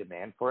high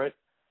demand for it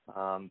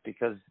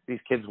because these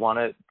kids want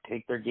to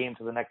take their game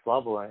to the next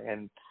level.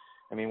 And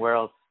I mean, where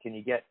else can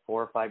you get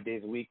 4 or 5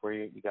 days a week where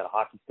you got a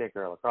hockey stick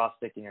or a lacrosse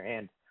stick in your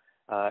hand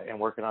and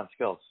working on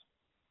skills?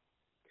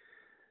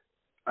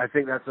 I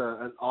think that's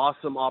an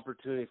awesome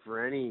opportunity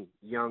for any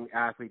young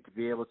athlete to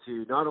be able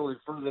to not only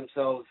further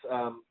themselves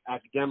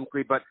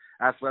academically, but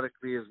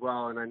athletically as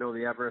well. And I know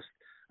the Everest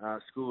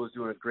School is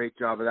doing a great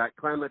job of that.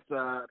 Clem,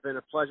 it's been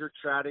a pleasure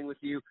chatting with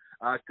you.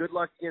 Good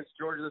luck against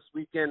Georgia this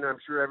weekend. I'm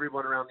sure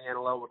everyone around the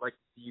NLL would like to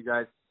see you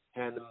guys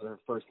hand them their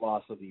first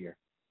loss of the year.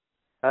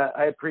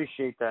 I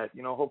appreciate that.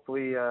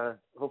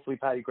 Hopefully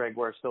Patty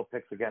Gregoire still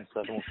picks against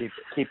us, and we'll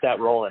keep that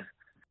rolling.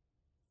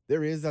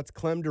 That's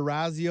Clem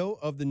Durazio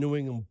of the New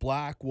England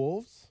Black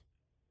Wolves.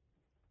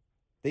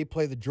 They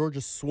play the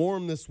Georgia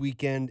Swarm this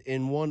weekend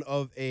in one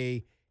of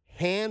a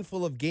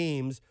handful of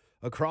games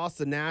across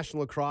the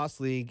National Lacrosse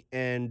League.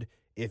 And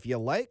if you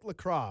like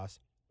lacrosse,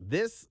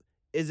 this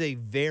is a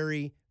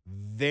very,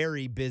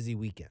 very busy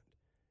weekend.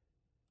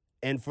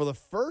 And for the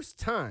first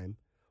time,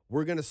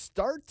 we're going to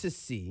start to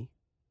see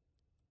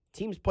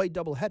teams play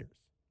doubleheaders.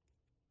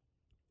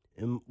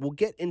 And we'll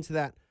get into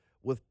that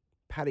with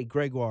Patty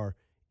Gregoire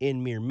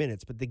in mere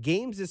minutes. But the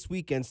games this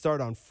weekend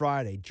start on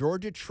Friday.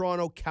 Georgia,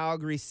 Toronto,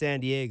 Calgary,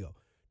 San Diego.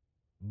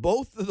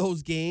 Both of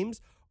those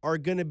games are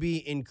going to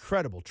be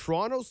incredible.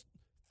 Toronto's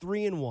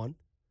 3-1.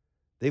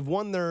 They've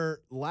won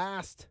their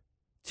last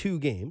 2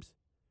 games.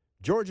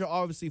 Georgia,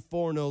 obviously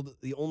 4-0,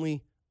 the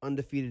only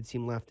undefeated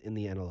team left in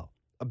the NLL.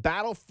 A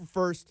battle for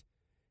first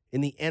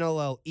in the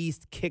NLL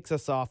East kicks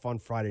us off on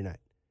Friday night.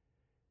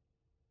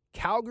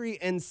 Calgary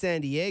and San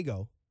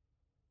Diego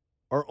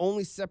are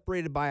only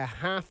separated by a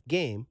half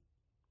game.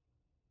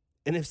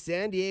 And if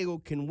San Diego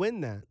can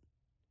win that,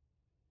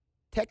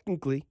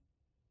 technically,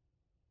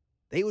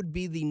 they would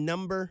be the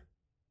number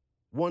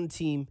 1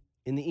 team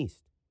in the East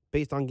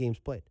based on games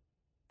played.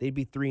 They'd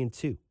be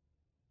 3-2.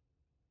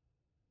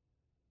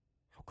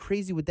 How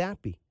crazy would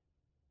that be?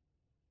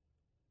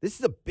 This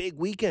is a big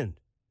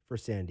weekend for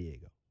San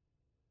Diego.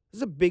 This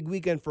is a big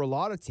weekend for a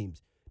lot of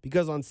teams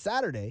because on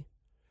Saturday,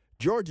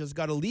 Georgia's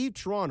got to leave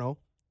Toronto,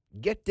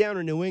 get down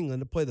to New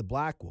England to play the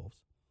Black Wolves.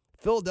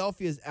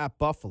 Philadelphia's at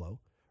Buffalo.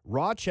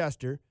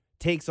 Rochester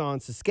takes on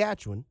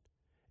Saskatchewan.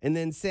 And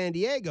then San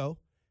Diego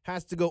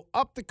has to go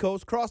up the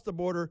coast, cross the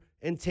border,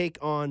 and take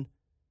on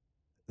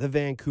the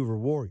Vancouver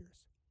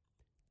Warriors.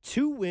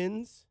 2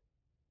 wins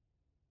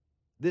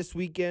this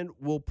weekend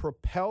will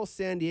propel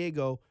San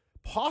Diego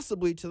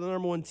possibly to the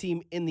number 1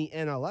 team in the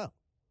NLL.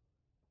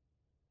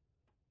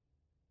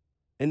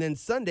 And then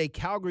Sunday,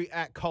 Calgary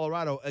at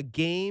Colorado, a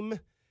game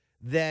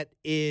that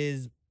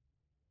is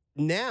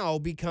now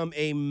become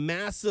a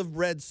massive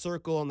red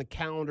circle on the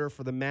calendar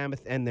for the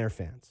Mammoth and their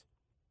fans.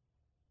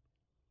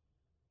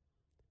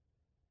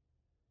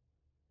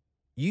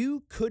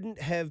 You couldn't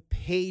have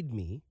paid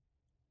me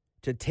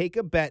to take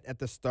a bet at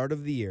the start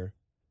of the year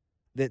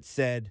that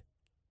said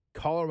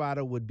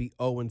Colorado would be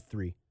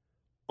 0-3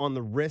 on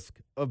the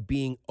risk of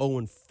being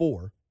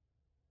 0-4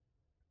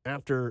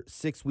 after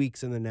 6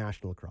 weeks in the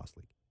National Lacrosse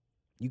League.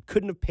 You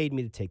couldn't have paid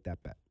me to take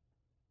that bet.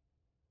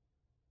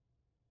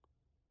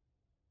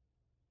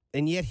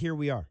 And yet here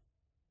we are.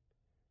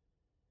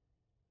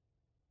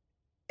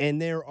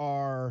 And there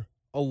are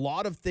a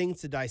lot of things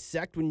to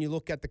dissect when you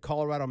look at the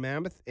Colorado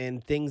Mammoth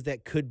and things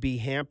that could be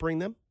hampering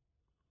them.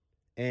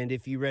 And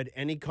if you read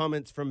any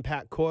comments from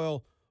Pat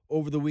Coyle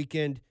over the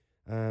weekend,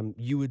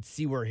 you would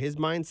see where his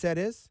mindset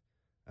is.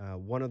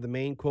 One of the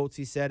main quotes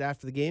he said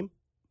after the game,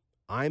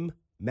 "I'm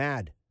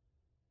mad."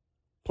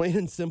 Plain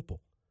and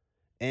simple.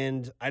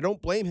 And I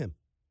don't blame him.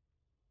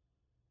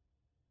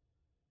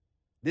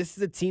 This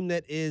is a team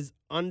that is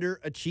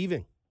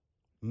underachieving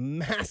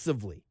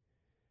massively.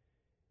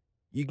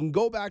 You can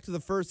go back to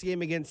the first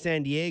game against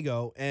San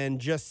Diego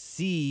and just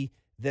see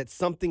that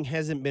something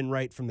hasn't been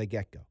right from the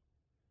get-go.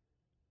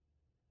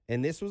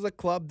 And this was a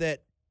club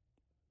that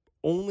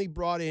only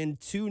brought in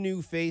 2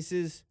 new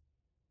faces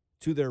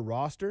to their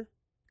roster.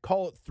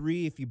 Call it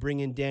 3 if you bring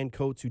in Dan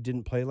Coates, who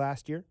didn't play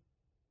last year.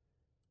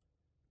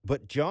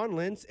 But John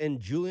Lintz and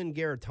Julian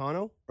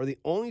Garitano are the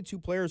only 2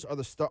 players on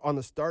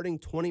the starting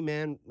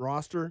 20-man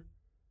roster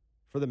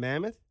for the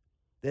Mammoth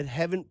that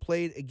haven't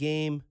played a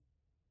game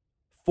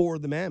for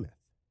the Mammoth.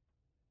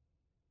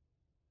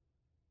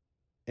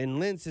 And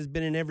Lintz has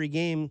been in every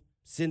game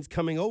since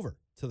coming over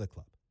to the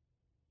club.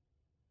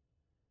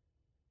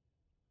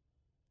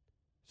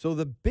 So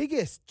the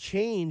biggest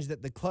change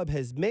that the club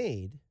has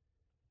made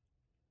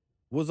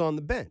was on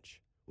the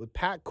bench, with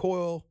Pat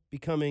Coyle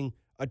becoming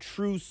a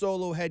true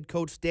solo head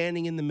coach,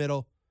 standing in the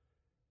middle,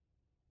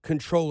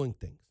 controlling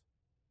things.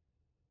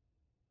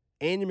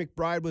 Andy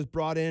McBride was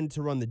brought in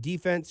to run the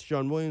defense.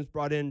 Sean Williams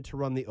brought in to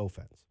run the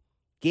offense.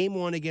 Game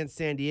 1 against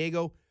San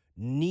Diego,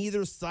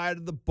 neither side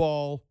of the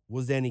ball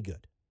was any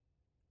good.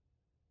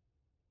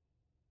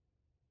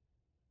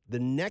 The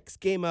next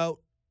game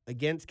out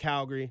against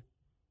Calgary,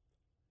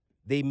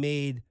 they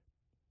made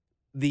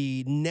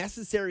the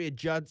necessary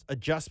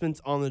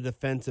adjustments on the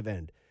defensive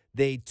end.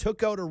 They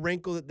took out a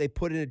wrinkle that they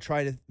put in to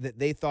try to that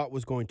they thought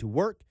was going to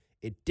work.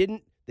 It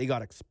didn't. They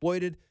got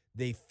exploited.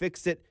 They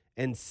fixed it.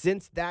 And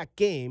since that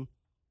game,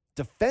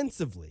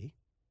 defensively,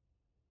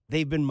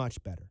 they've been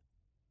much better.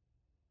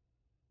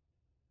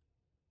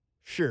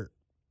 Sure,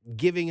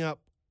 giving up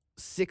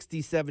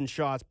 67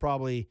 shots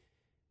probably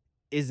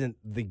isn't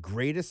the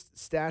greatest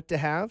stat to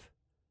have.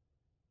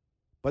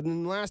 But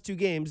in the last 2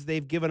 games,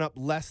 they've given up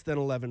less than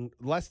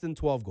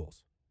 12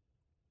 goals.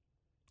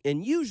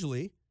 And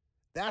usually,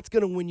 that's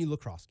going to win you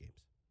lacrosse games.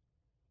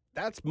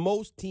 That's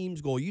most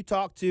teams' goal. You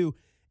talk to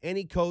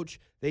any coach,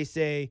 they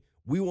say,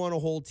 we want to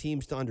hold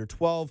teams to under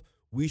 12.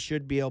 We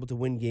should be able to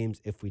win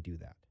games if we do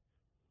that.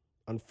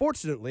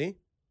 Unfortunately,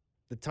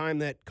 the time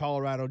that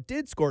Colorado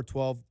did score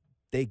 12,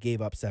 they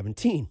gave up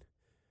 17.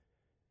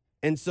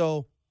 And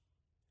so,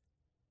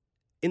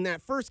 in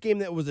that first game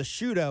that was a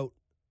shootout,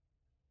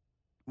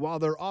 while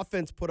their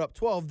offense put up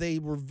 12, they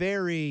were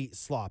very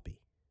sloppy.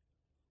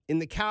 In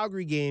the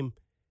Calgary game,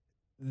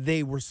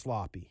 they were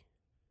sloppy.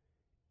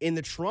 In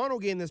the Toronto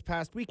game this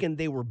past weekend,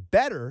 they were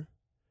better,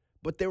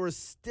 but there was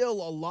still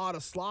a lot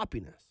of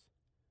sloppiness.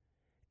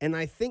 And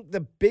I think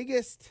the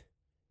biggest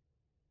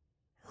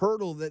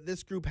hurdle that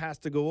this group has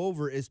to go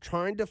over is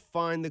trying to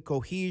find the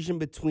cohesion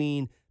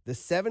between the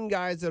 7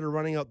 guys that are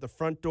running out the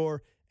front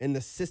door and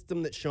the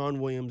system that Sean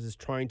Williams is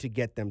trying to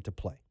get them to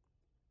play.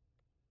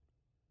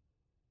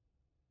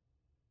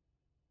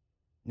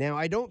 Now,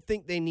 I don't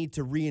think they need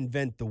to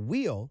reinvent the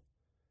wheel,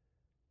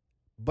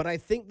 but I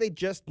think they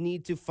just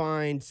need to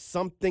find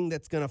something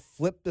that's going to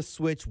flip the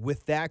switch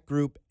with that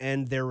group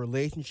and their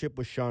relationship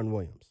with Sean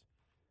Williams.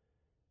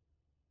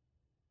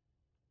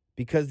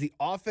 Because the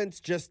offense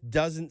just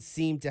doesn't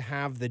seem to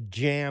have the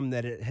jam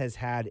that it has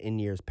had in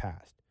years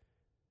past.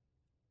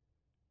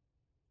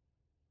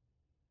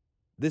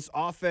 This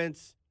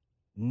offense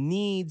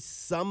needs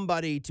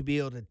somebody to be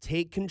able to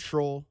take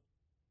control,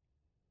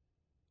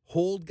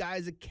 hold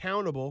guys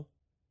accountable,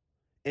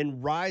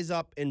 and rise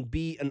up and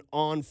be an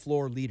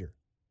on-floor leader,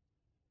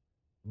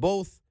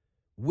 both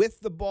with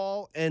the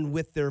ball and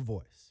with their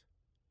voice.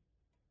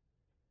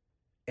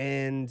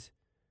 And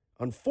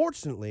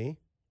unfortunately,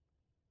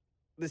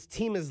 this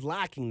team is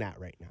lacking that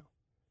right now.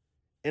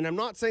 And I'm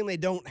not saying they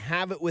don't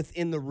have it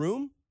within the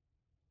room,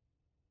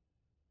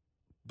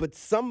 but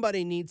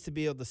somebody needs to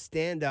be able to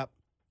stand up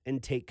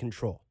and take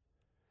control.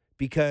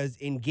 Because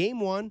in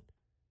game 1,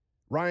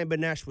 Ryan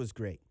Benesh was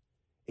great.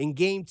 In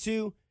game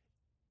 2,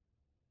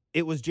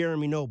 it was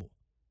Jeremy Noble.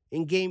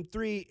 In game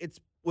 3, it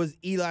was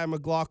Eli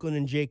McLaughlin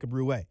and Jacob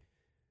Rouet.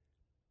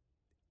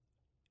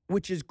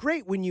 Which is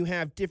great when you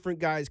have different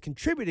guys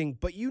contributing,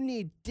 but you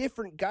need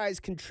different guys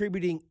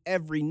contributing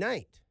every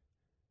night.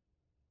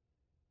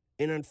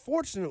 And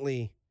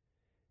unfortunately,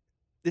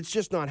 it's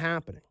just not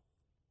happening.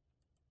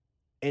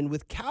 And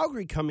with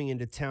Calgary coming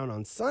into town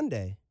on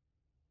Sunday,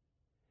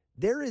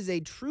 there is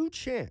a true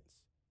chance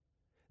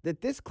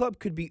that this club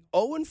could be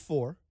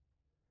 0-4,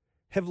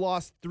 have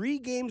lost 3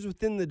 games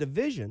within the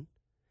division,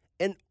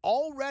 and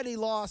already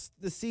lost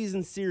the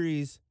season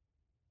series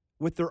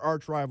with their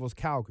arch rivals,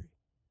 Calgary.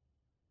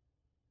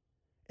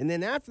 And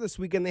then after this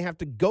weekend, they have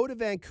to go to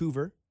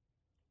Vancouver,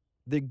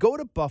 they go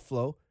to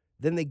Buffalo,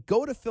 then they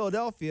go to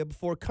Philadelphia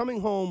before coming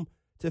home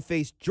to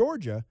face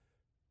Georgia,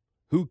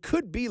 who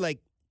could be like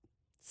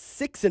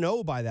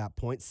 6-0 by that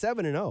point,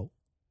 7-0,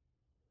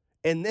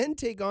 and then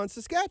take on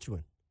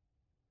Saskatchewan.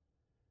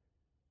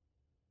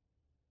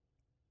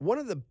 One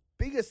of the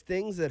biggest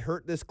things that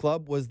hurt this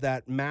club was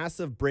that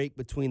massive break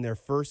between their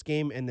first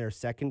game and their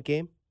second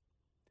game.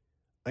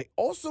 I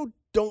also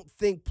don't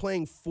think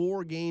playing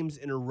 4 games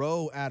in a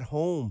row at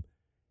home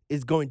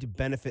is going to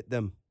benefit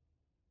them.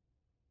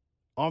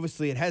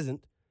 Obviously, it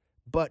hasn't,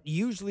 but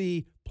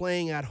usually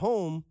playing at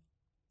home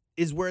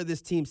is where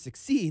this team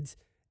succeeds,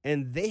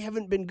 and they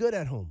haven't been good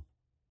at home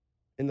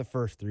in the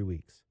first 3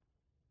 weeks.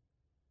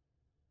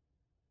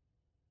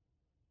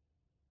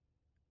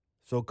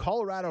 So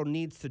Colorado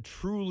needs to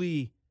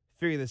truly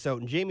figure this out.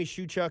 And Jamie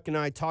Shuchuk and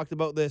I talked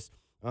about this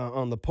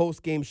on the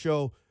post-game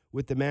show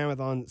with the Mammoth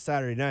on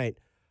Saturday night.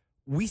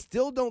 We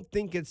still don't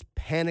think it's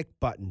panic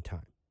button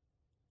time.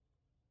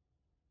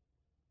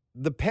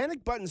 The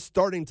panic button's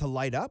starting to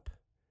light up.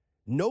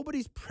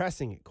 Nobody's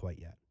pressing it quite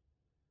yet.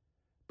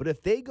 But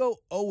if they go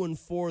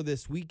 0-4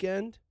 this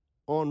weekend,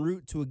 en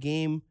route to a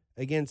game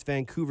against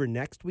Vancouver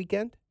next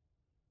weekend,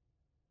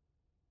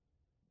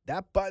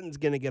 that button's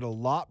going to get a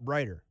lot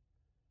brighter.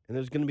 And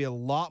there's going to be a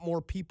lot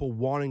more people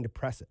wanting to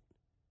press it.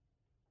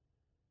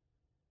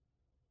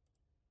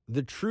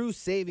 The true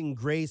saving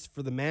grace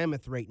for the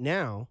Mammoth right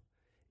now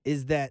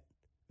is that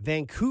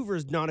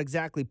Vancouver's not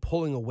exactly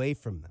pulling away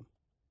from them.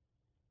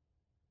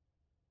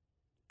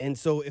 And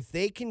so if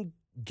they can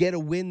get a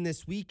win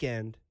this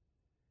weekend,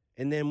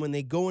 and then when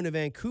they go into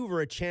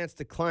Vancouver, a chance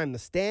to climb the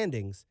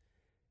standings,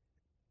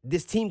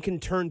 this team can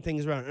turn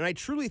things around. And I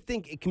truly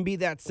think it can be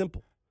that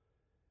simple.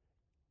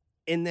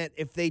 In that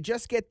if they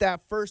just get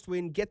that first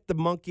win, get the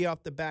monkey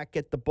off the back,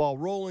 get the ball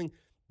rolling,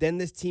 then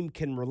this team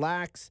can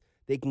relax.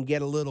 They can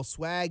get a little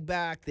swag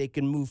back. They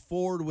can move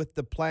forward with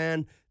the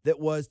plan that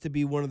was to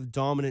be one of the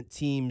dominant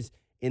teams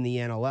in the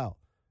NLL.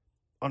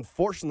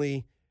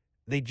 Unfortunately,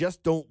 they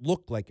just don't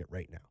look like it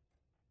right now.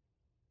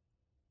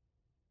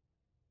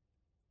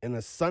 And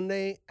a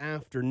Sunday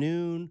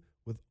afternoon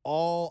with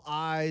all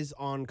eyes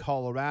on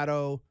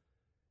Colorado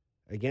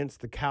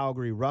against the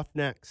Calgary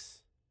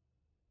Roughnecks,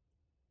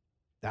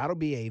 that'll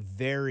be a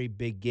very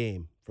big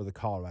game for the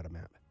Colorado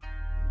map.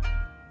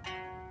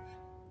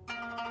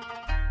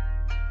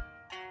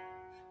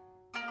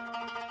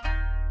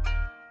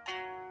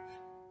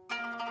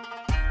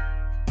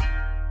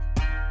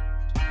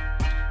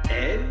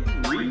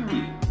 Every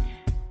week,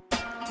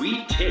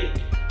 we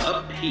take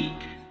a peek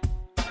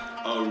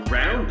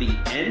around the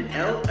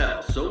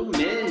NLL. So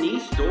many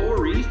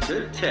stories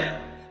to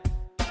tell.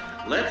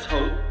 Let's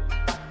hope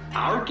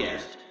our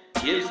guest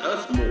gives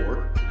us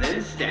more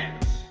than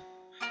stats.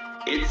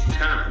 It's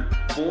time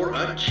for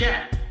a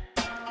chat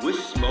with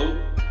Smoke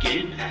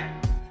and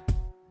Pat.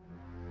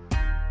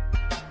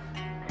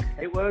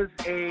 It was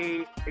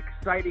a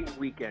exciting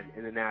weekend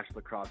in the National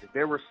Lacrosse League.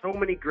 There were so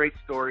many great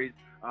stories.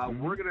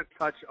 We're going to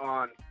touch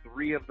on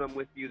 3 of them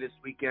with you this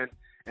weekend.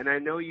 And I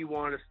know you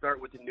want to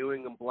start with the New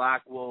England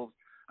Black Wolves.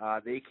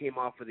 They came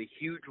off with a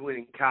huge win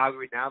in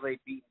Calgary. Now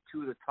they've beaten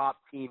 2 of the top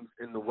teams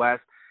in the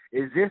West.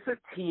 Is this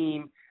a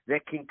team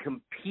that can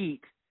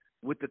compete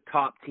with the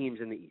top teams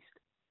in the East?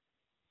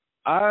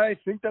 I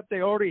think that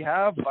they already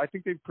have. I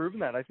think they've proven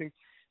that. I think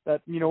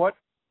that, you know what,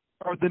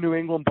 are the New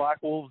England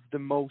Black Wolves the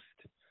most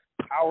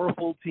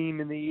powerful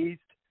team in the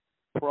East?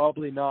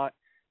 Probably not.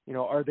 You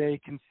know, are they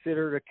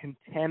considered a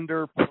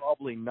contender?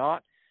 Probably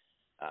not.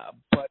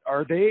 But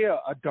are they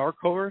a dark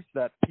horse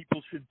that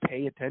people should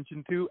pay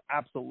attention to?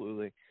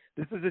 Absolutely.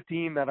 This is a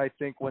team that I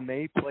think when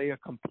they play a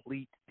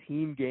complete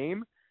team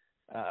game,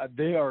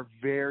 they are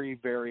very,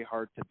 very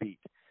hard to beat.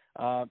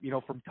 You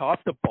know, from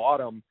top to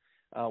bottom,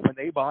 when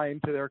they buy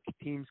into their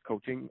team's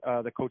coaching,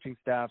 the coaching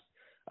staff's,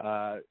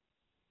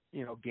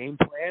 you know, game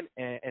plan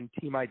and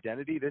team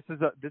identity, this is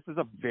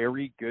a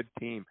very good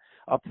team.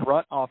 Up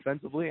front,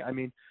 offensively, I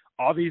mean,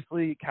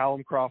 obviously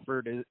Callum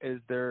Crawford is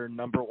their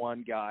number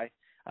one guy,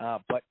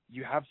 but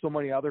you have so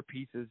many other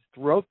pieces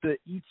throughout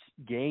each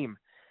game.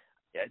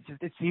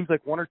 It seems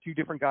like 1 or 2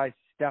 different guys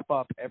step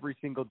up every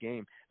single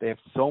game. They have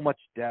so much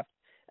depth,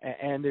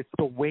 and it's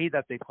the way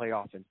that they play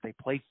offense. They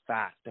play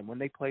fast, and when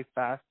they play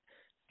fast,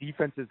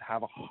 defenses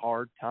have a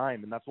hard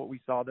time, and that's what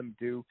we saw them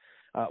do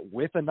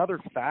with another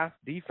fast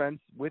defense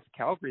with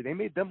Calgary. They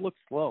made them look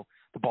slow.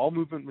 The ball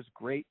movement was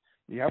great.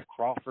 You have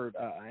Crawford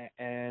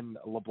and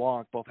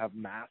LeBlanc both have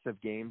massive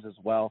games as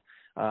well.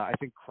 I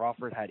think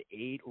Crawford had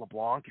 8,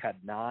 LeBlanc had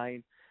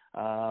 9.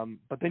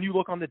 But then you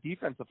look on the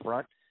defensive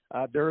front,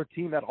 they're a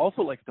team that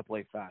also likes to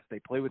play fast. They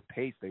play with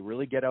pace. They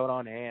really get out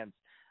on hands.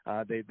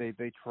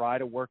 They try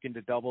to work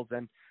into doubles,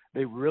 and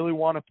they really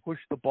want to push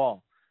the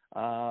ball.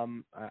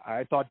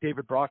 I thought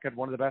David Brock had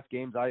one of the best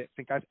games I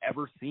think I've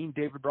ever seen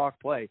David Brock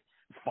play.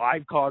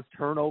 5 caused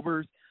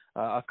turnovers,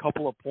 a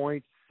couple of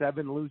points,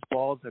 7 loose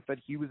balls. I thought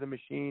he was a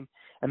machine.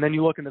 And then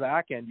you look in the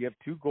back end, you have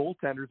 2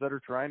 goaltenders that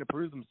are trying to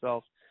prove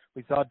themselves.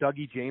 We saw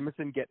Dougie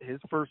Jamieson get his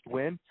first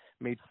win,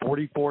 made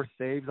 44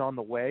 saves on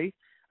the way.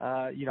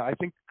 You know, I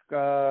think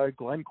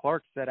Glenn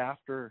Clark said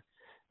after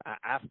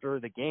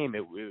the game,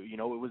 it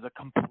was a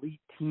complete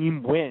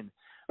team win.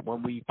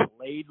 When we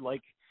played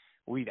like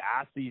we've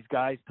asked these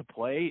guys to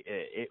play,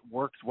 it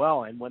works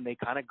well. And when they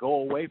kind of go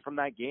away from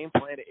that game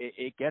plan,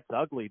 it gets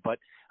ugly. But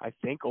I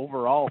think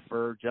overall,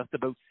 for just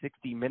about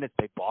 60 minutes,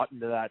 they bought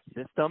into that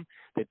system.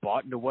 They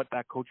bought into what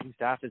that coaching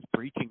staff is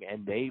preaching,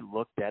 and they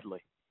look deadly.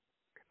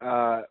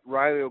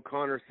 Riley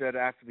O'Connor said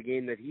after the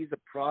game that he's a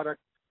product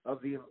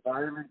of the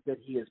environment that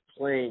he is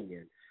playing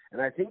in.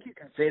 And I think you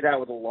can say that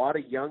with a lot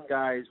of young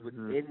guys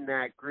within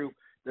that group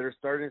that are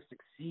starting to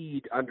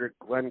succeed under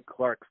Glenn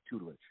Clark's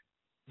tutelage.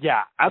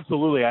 Yeah,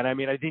 absolutely. And I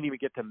mean, I didn't even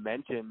get to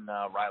mention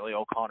Riley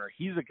O'Connor.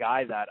 He's a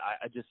guy that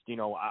I just, you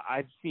know,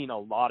 I've seen a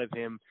lot of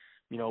him,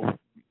 you know,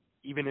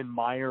 even in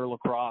minor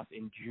lacrosse,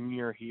 in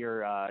junior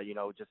here, you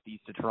know, just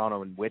east of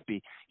Toronto and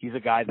Whitby. He's a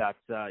guy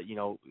that's, you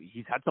know,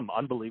 he's had some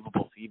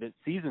unbelievable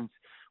seasons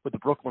with the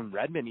Brooklyn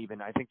Redmen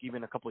even. I think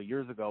even a couple of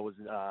years ago was,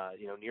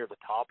 you know, near the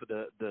top of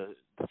the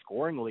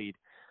scoring lead.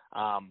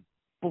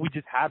 But we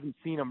just haven't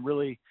seen him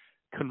really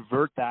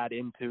convert that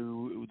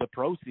into the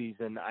pro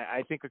season.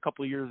 I think a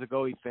couple of years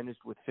ago he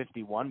finished with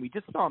 51. We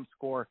just saw him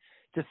score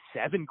just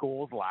 7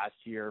 goals last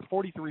year,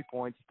 43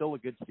 points, still a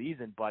good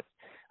season, but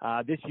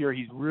this year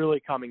he's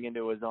really coming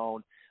into his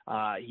own.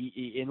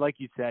 He and like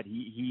you said,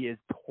 he is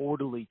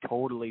totally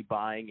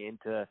buying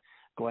into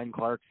Glenn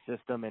Clark's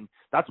system, and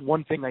that's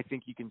one thing I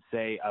think you can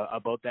say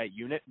about that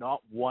unit.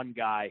 Not one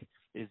guy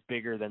is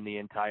bigger than the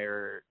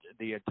entire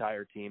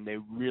team. They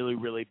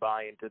really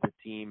buy into the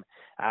team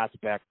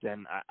aspect,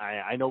 and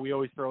I know we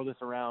always throw this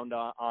around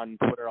on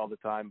Twitter all the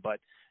time, but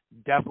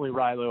definitely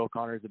Riley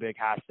O'Connor is a big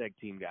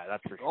 #team guy.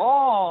 That's for sure.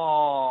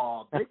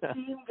 Oh, big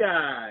team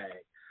guy.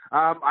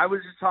 I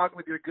was just talking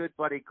with your good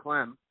buddy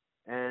Clem,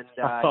 and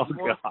he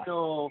wants to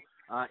know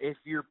if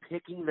you're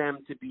picking them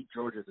to beat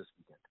Georgia this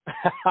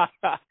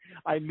weekend.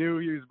 I knew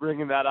he was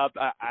bringing that up.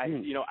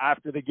 You know,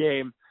 after the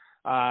game,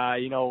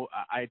 you know,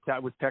 I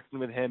was texting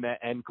with him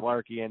and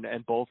Clarkie,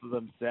 and both of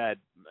them said,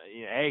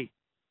 hey,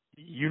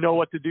 you know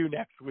what to do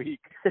next week.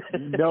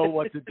 You know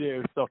what to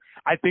do. So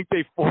I think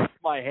they forced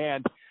my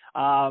hand.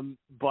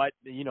 But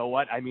you know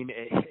what? I mean,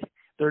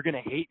 they're going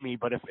to hate me.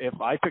 But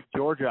if I pick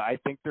Georgia, I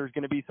think there's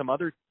going to be some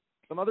other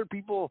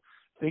people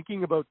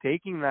thinking about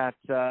taking that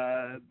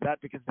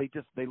because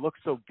they look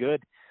so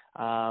good.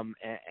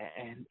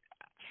 And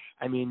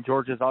I mean,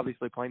 Georgia's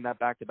obviously playing that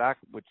back-to-back,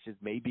 which is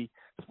maybe,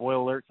 spoiler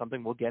alert,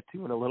 something we'll get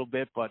to in a little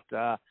bit. But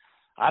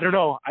I don't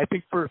know. I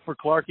think for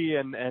Clarkie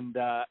and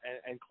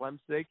Clem's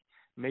sake,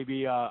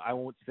 maybe I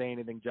won't say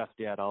anything just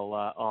yet.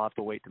 I'll have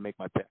to wait to make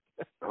my pick.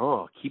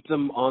 Oh, keep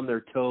them on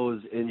their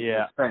toes in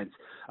suspense.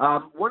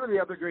 One of the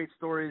other great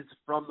stories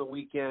from the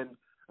weekend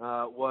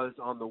was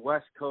on the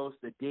West Coast,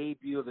 the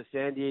debut of the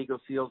San Diego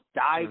Seals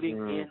diving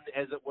in,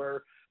 as it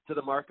were, to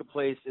the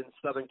marketplace in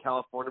Southern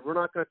California. We're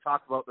not going to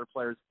talk about their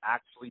players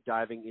actually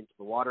diving into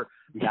the water.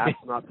 That's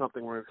not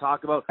something we're going to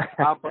talk about.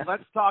 But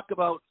let's talk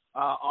about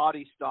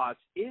Audie Stotts.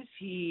 Is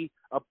he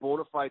a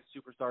bona fide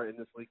superstar in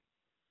this league?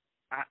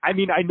 I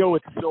mean, I know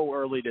it's so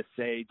early to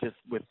say just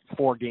with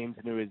 4 games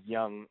into his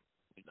young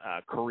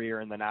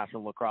career in the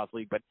National Lacrosse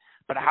League, but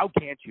how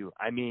can't you?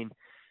 I mean,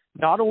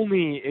 not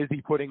only is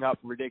he putting up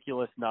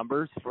ridiculous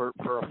numbers for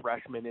a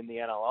freshman in the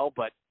NLL,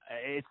 but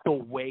it's the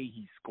way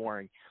he's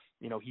scoring.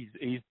 You know,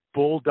 he's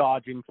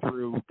bull-dodging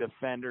through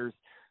defenders,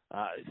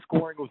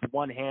 scoring with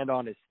one hand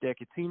on his stick.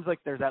 It seems like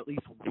there's at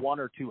least 1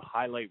 or 2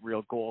 highlight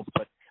reel goals,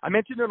 but I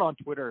mentioned it on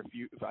Twitter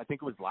I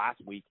think it was last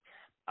week.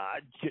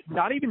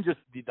 Not even just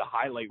the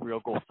highlight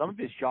reel goal. Some of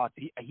his shots,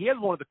 he has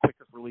one of the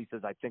quickest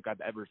releases I think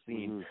I've ever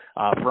seen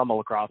from a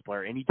lacrosse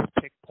player, and he just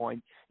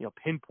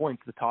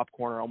pinpoints the top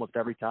corner almost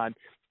every time.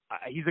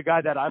 He's a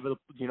guy that I've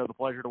the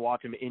pleasure to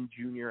watch him in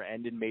junior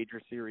and in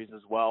major series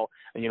as well,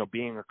 and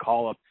being a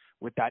call-up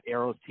with that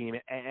Arrows team.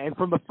 And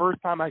from the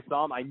first time I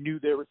saw him, I knew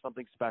there was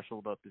something special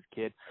about this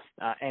kid.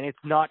 And it's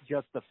not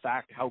just the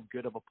fact how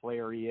good of a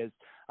player he is,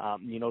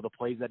 the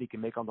plays that he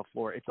can make on the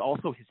floor. It's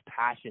also his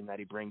passion that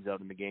he brings out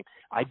in the game.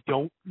 I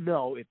don't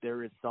know if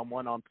there is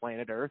someone on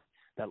planet Earth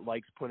that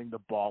likes putting the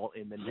ball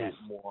in the net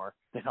more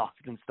than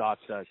Austin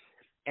Stotts does.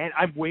 And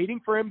I'm waiting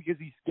for him because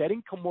he's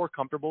getting more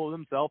comfortable with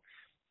himself.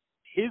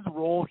 His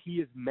role, he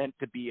is meant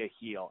to be a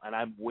heel, and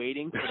I'm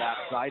waiting for that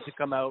side to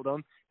come out on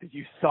him,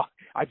 because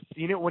I've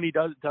seen it when he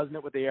doesn't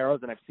it with the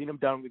Arrows, and I've seen him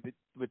done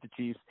with the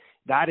Chiefs.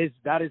 That is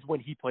when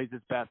he plays his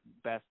best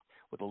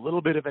with a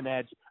little bit of an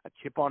edge, a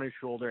chip on his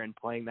shoulder, and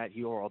playing that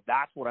heel role.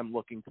 That's what I'm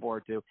looking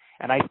forward to,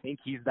 and I think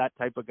he's that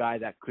type of guy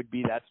that could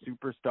be that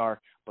superstar,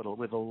 but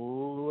with a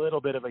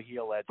little bit of a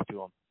heel edge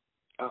to him.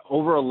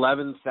 Over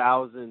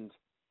 11,000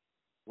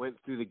 went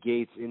through the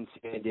gates in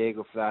San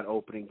Diego for that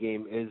opening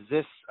game. Is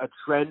this a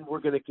trend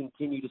we're going to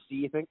continue to see,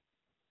 you think?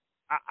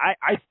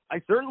 I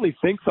certainly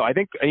think so. I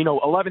think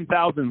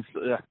 11,000's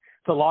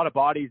it's a lot of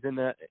bodies in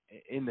the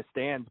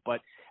stands,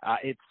 but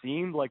it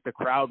seemed like the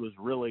crowd was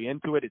really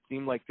into it. It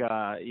seemed like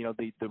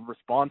the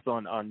response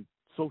on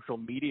social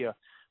media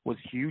was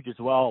huge as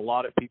well. A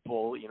lot of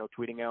people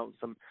tweeting out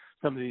some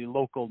of the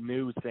local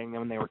news saying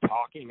when they were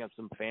talking of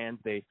some fans,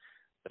 the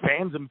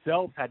fans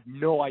themselves had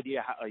no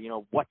idea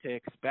how, what to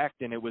expect,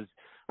 and it was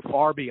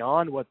far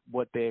beyond what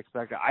they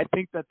expected. I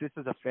think that this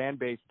is a fan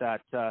base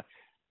that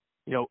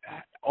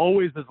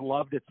always has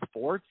loved its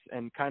sports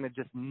and kind of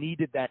just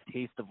needed that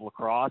taste of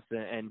lacrosse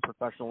and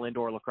professional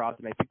indoor lacrosse,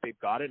 and I think they've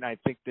got it. And I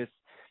think this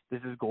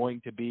is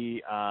going to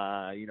be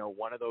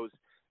one of those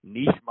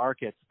niche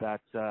markets that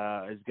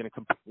is going to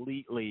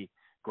completely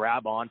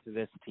grab onto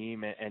this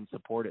team and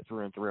support it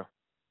through and through.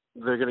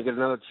 They're going to get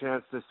another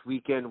chance this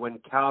weekend when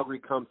Calgary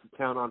comes to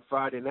town on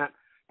Friday, and that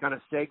kind of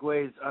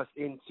segues us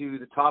into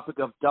the topic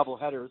of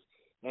doubleheaders.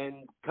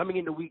 And coming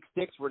into Week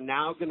 6, we're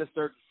now going to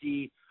start to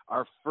see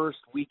our first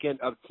weekend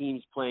of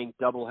teams playing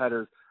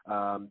doubleheaders.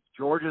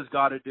 Georgia's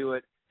got to do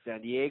it.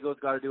 San Diego's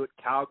got to do it.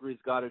 Calgary's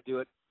got to do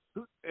it.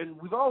 And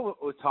we've all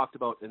talked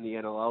about in the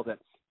NLL that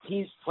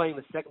teams playing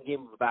the second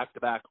game of a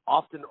back-to-back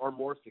often are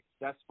more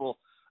successful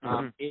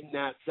in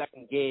that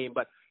second game.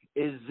 But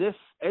is this,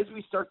 as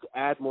we start to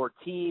add more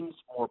teams,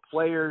 more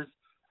players,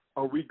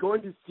 are we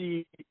going to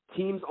see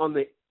teams on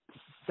the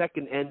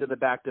second end of the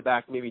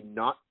back-to-back maybe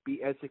not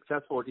be as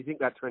successful, or do you think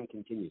that trend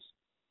continues?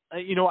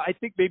 I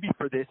think maybe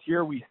for this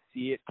year we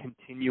see it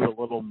continue a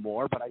little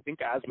more, but I think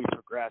as we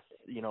progress,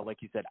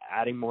 like you said,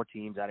 adding more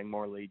teams, adding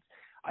more leagues,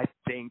 I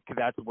think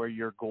that's where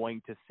you're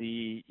going to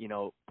see,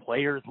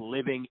 players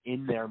living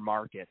in their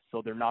markets.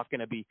 So they're not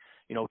going to be,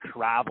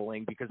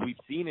 traveling, because we've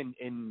seen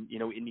in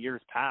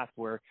years past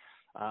where,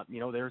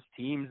 there's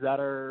teams that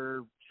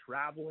are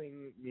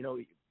traveling,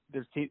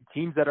 there's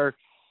teams that are,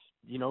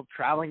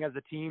 traveling as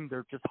a team.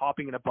 They're just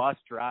hopping in a bus,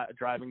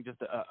 driving just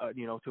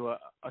to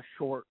a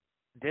short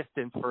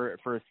distance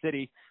for a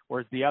city,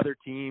 whereas the other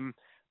team,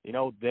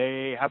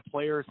 they have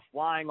players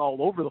flying all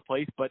over the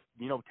place, but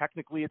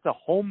technically it's a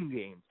home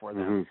game for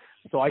them.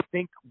 So I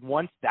think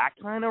once that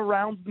kind of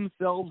rounds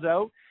themselves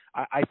out,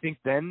 I think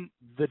then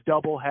the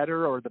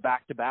doubleheader or the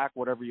back-to-back,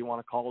 whatever you want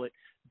to call it,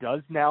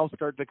 does now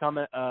start to become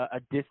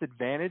a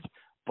disadvantage.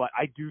 But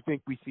I do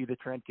think we see the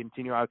trend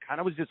continue. I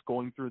kind of was just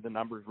going through the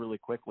numbers really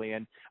quickly,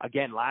 and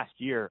again, last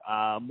year,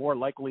 more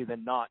likely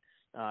than not,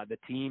 the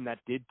team that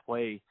did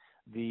play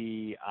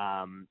the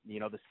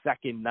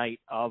second night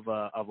of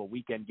a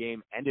weekend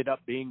game ended up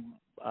being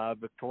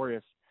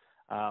victorious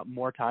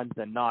more times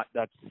than not.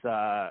 That's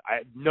I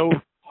have no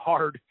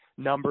hard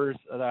numbers.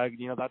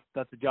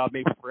 That's a job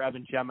maybe for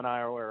Evan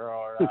Gemini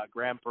or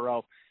Graham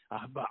Perreault.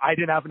 But I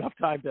didn't have enough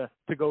time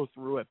to go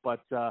through it.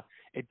 But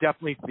it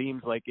definitely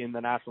seems like in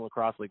the National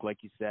Lacrosse League, like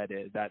you said,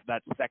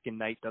 that second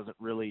night doesn't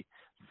really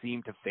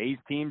seem to phase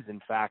teams.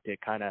 In fact, it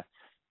kind of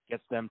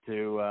gets them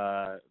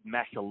to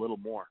mesh a little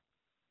more.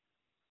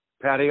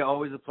 Patty,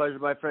 always a pleasure,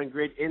 my friend.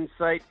 Great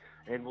insight,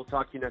 and we'll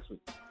talk to you next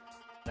week.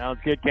 Sounds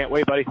good. Can't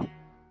wait, buddy.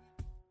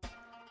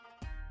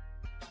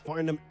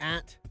 Find him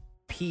at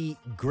P.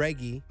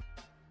 Greggy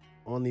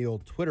on the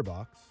old Twitter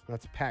box.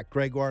 That's Pat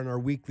Gregoire in our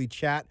weekly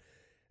chat.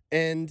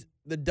 And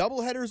the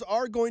doubleheaders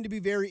are going to be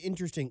very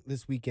interesting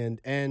this weekend.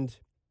 And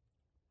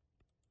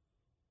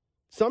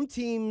some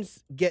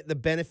teams get the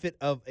benefit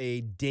of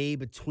a day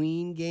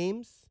between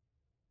games,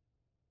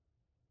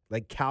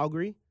 like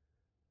Calgary.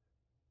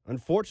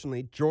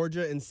 Unfortunately,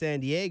 Georgia and San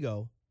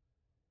Diego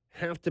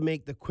have to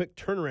make the quick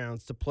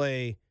turnarounds to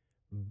play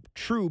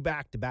true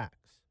back-to-backs.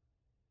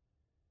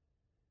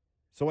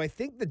 So I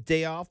think the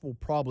day off will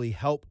probably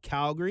help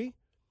Calgary.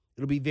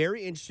 It'll be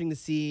very interesting to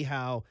see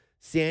how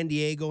San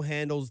Diego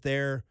handles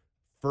their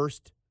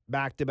first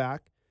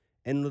back-to-back.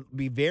 And it'll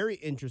be very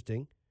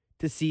interesting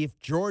to see if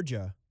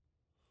Georgia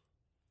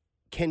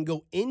can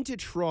go into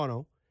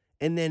Toronto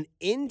and then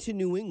into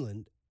New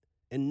England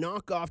and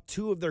knock off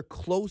two of their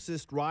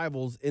closest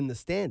rivals in the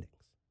standings.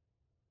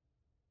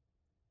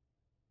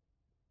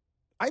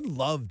 I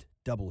loved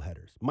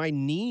doubleheaders. My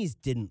knees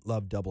didn't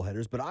love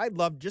doubleheaders, but I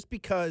loved just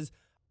because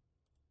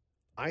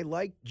I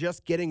like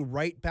just getting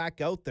right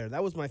back out there.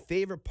 That was my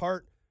favorite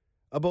part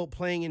about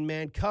playing in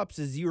Man Cups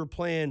is you were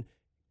playing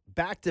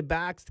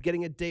back-to-backs,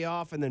 getting a day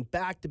off, and then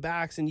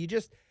back-to-backs, and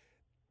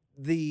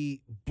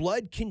the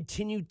blood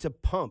continued to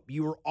pump.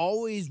 You were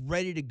always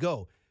ready to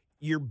go.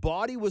 Your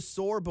body was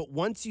sore, but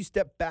once you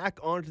stepped back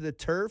onto the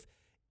turf,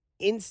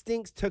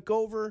 instincts took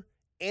over,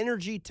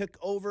 energy took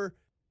over,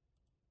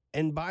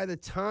 and by the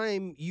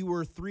time you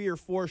were 3 or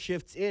 4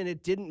 shifts in,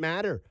 it didn't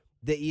matter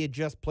that you had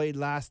just played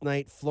last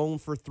night, flown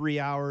for 3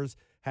 hours,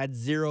 had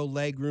 0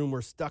 leg room,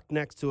 were stuck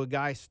next to a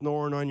guy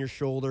snoring on your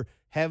shoulder,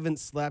 haven't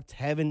slept,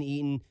 haven't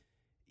eaten.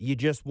 You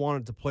just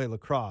wanted to play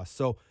lacrosse.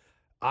 So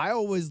I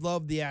always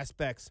loved the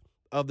aspects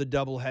of the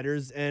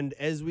doubleheaders, and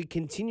as we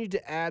continue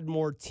to add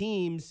more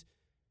teams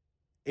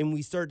and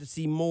we start to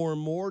see more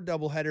and more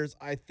doubleheaders,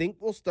 I think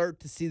we'll start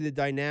to see the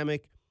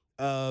dynamic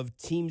of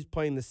teams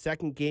playing the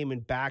second game in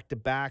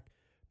back-to-back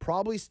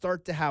probably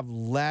start to have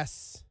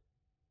less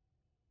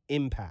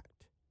impact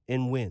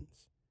and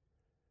wins.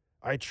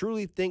 I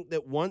truly think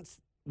that once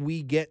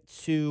we get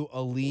to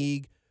a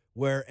league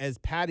where, as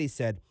Patty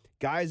said,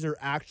 guys are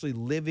actually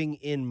living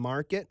in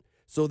market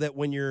so that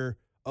when you're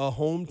a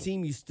home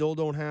team, you still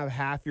don't have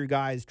half your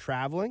guys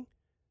traveling.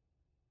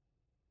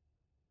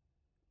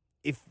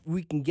 If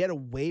we can get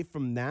away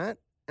from that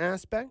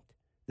aspect,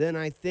 then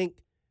I think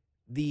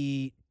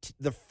the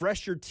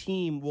fresher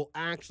team will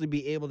actually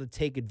be able to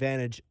take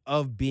advantage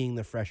of being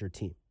the fresher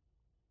team.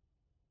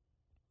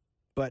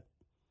 But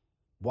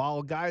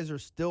while guys are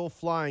still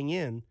flying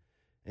in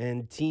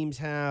and teams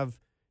have,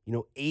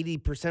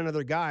 80% of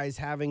their guys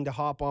having to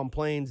hop on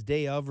planes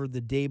day of or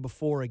the day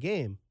before a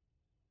game,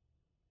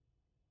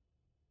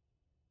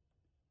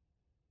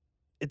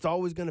 it's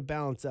always going to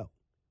balance out.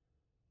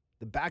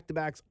 The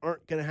back-to-backs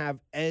aren't going to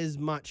have as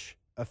much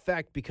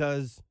effect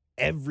because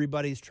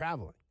everybody's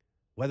traveling,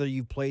 whether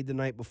you've played the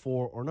night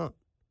before or not.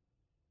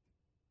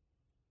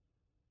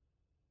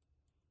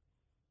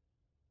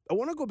 I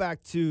want to go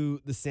back to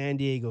the San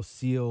Diego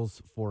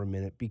Seals for a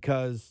minute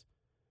because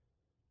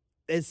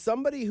as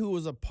somebody who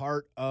was a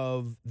part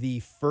of the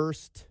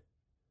first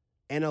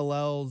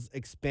NLL's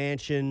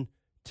expansion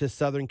to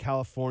Southern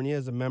California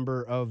as a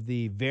member of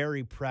the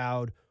very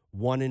proud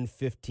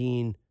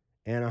 1-15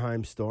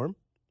 Anaheim Storm,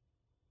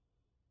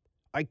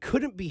 I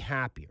couldn't be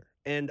happier.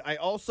 And I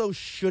also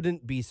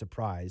shouldn't be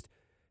surprised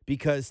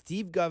because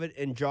Steve Govett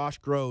and Josh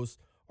Gross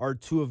are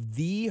two of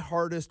the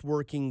hardest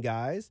working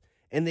guys,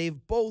 and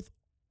they've both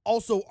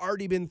also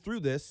already been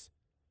through this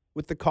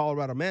with the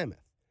Colorado Mammoth.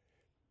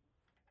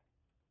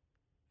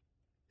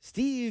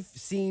 Steve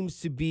seems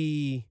to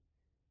be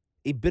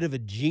a bit of a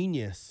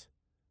genius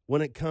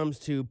when it comes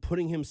to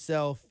putting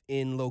himself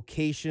in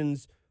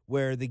locations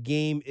where the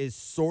game is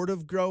sort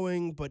of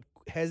growing but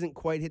hasn't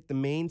quite hit the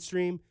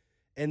mainstream,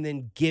 and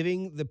then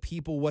giving the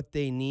people what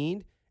they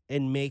need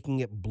and making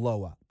it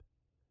blow up.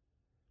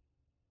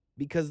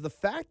 Because the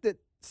fact that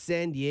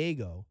San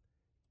Diego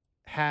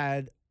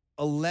had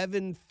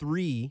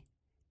 11-3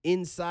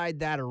 inside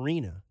that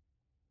arena,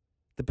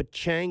 the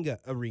Pechanga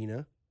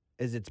Arena,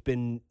 as it's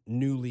been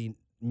newly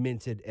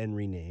minted and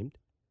renamed,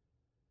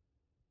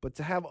 but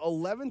to have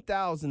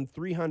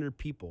 11,300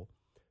 people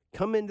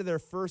come into their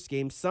first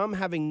game, some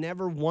having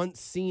never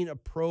once seen a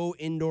pro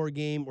indoor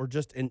game or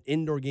just an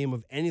indoor game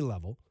of any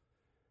level,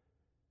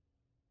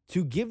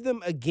 to give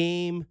them a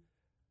game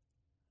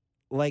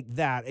like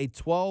that, a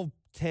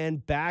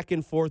 12-10 back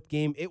and forth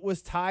game, it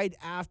was tied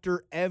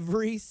after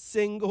every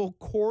single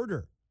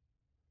quarter.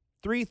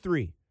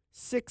 3-3,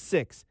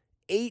 6-6,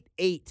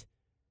 8-8.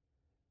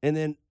 And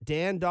then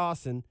Dan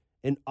Dawson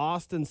and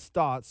Austin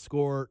Stotts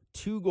score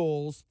 2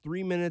 goals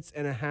 3 minutes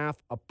and a half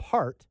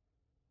apart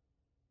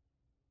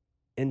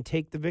and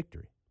take the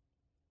victory.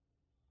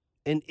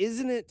 And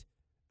isn't it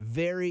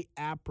very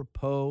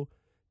apropos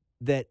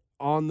that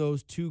on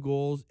those 2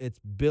 goals, it's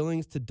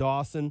Billings to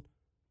Dawson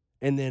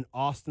and then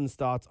Austin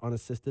Stotts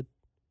unassisted?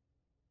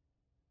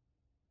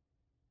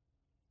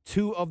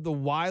 2 of the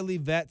wily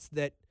vets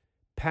that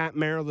Pat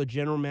Merrill, the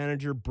general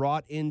manager,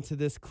 brought into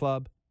this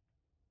club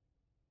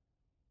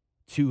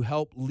to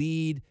help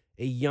lead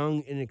a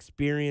young and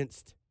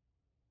experienced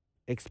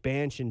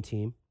expansion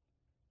team.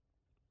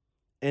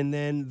 And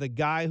then the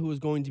guy who is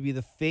going to be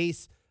the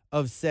face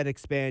of said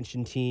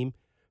expansion team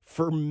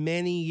for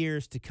many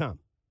years to come.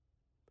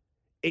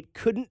 It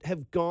couldn't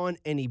have gone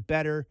any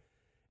better.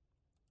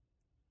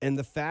 And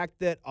the fact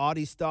that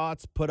Audie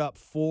Stotts put up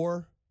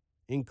 4,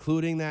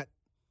 including that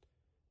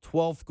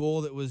 12th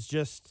goal that was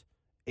just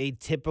a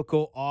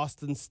typical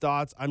Austin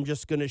Stotts, I'm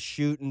just going to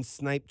shoot and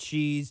snipe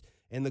cheese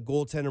and the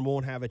goaltender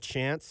won't have a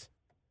chance.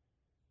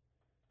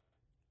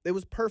 It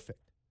was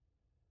perfect.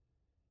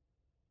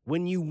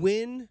 When you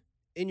win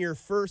in your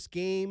first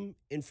game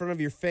in front of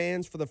your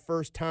fans for the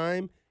first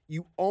time,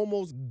 you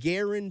almost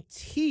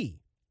guarantee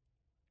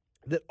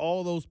that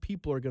all those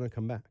people are going to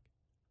come back.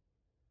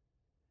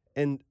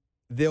 And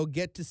they'll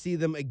get to see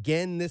them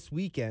again this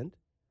weekend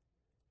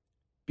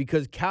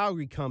because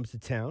Calgary comes to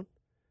town.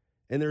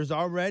 And there's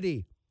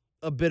already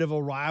a bit of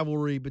a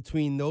rivalry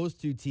between those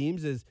two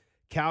teams as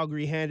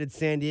Calgary handed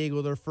San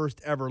Diego their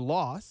first ever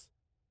loss.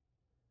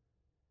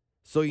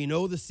 So you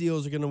know the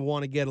Seals are going to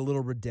want to get a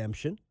little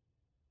redemption.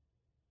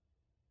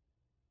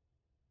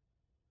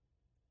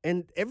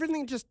 And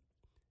everything just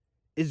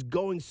is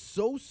going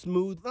so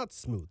smooth, not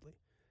smoothly.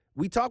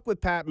 We talked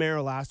with Pat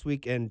Merrill last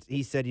week, and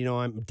he said,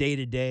 I'm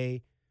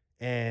day-to-day,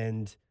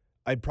 and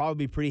I'd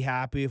probably be pretty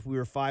happy if we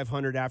were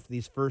 500 after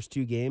these first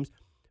 2 games.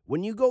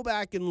 When you go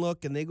back and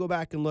look, and they go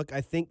back and look,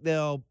 I think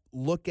they'll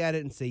look at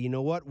it and say, you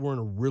know what, we're in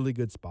a really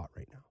good spot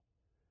right now.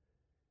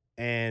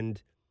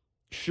 And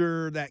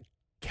sure, that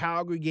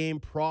Calgary game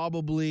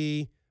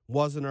probably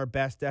wasn't our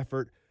best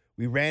effort.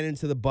 We ran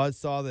into the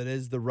buzzsaw that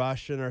is the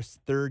Rush in our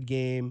 3rd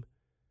game.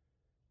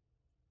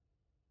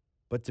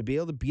 But to be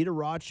able to beat a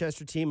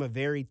Rochester team, a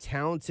very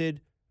talented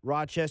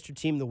Rochester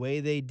team, the way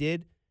they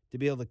did, to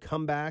be able to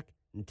come back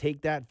and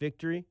take that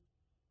victory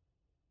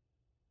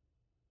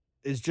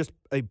is just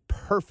a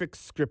perfect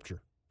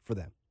scripture for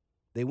them.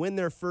 They win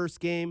their first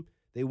game.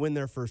 They win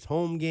their first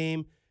home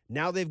game.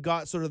 Now they've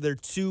got sort of their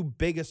 2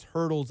 biggest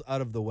hurdles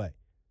out of the way.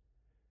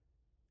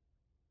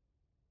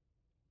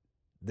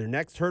 Their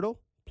next hurdle,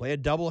 play a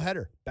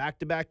doubleheader,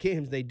 back-to-back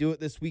games. They do it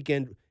this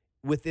weekend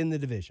within the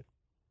division.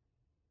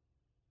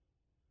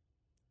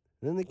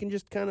 And then they can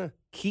just kind of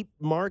keep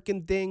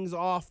marking things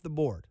off the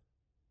board.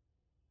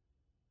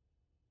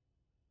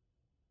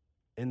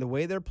 And the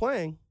way they're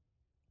playing,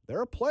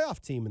 they're a playoff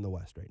team in the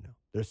West right now.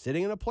 They're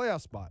sitting in a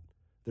playoff spot.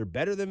 They're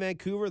better than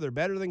Vancouver. They're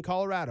better than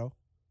Colorado.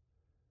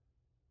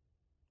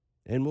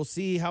 And we'll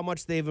see how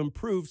much they've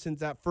improved since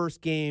that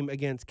first game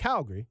against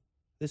Calgary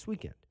this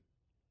weekend.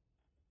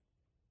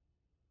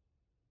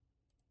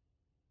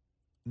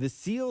 The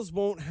Seals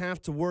won't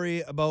have to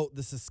worry about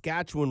the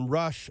Saskatchewan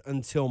Rush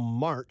until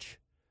March,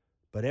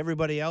 but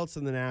everybody else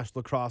in the National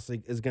Lacrosse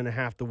League is going to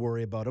have to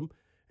worry about them,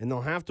 and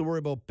they'll have to worry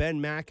about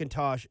Ben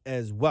McIntosh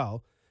as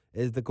well,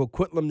 as the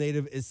Coquitlam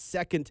native is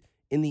 2nd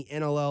in the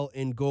NLL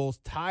in goals,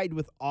 tied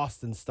with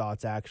Austin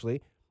Stotts,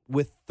 actually,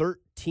 with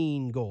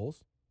 13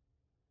 goals.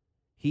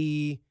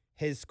 He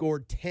has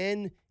scored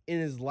 10 in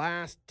his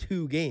last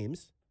 2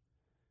 games,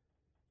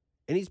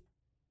 and he's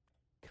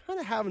kind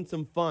of having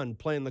some fun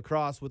playing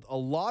lacrosse with a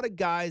lot of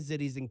guys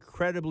that he's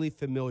incredibly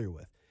familiar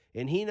with.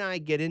 And he and I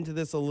get into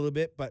this a little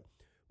bit, but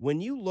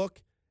when you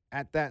look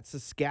at that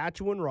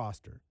Saskatchewan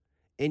roster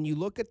and you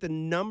look at the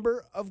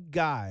number of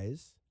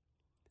guys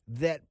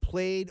that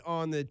played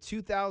on the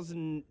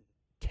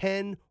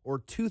 2010 or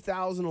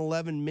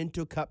 2011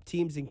 Minto Cup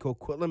teams in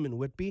Coquitlam and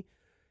Whitby,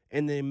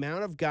 and the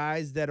amount of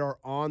guys that are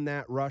on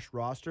that Rush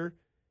roster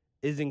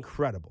is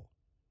incredible.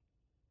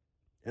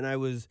 And I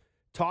was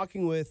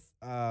talking with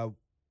a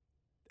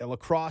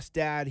lacrosse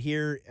dad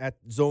here at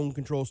Zone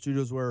Control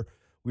Studios where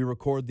we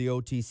record the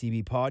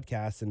OTCB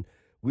podcast, and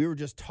we were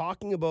just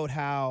talking about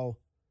how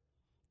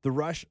the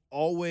Rush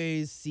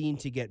always seem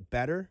to get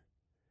better,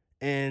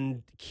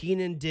 and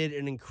Keenan did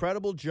an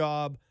incredible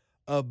job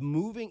of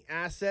moving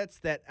assets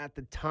that at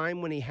the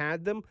time when he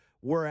had them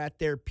were at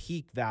their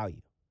peak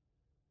value.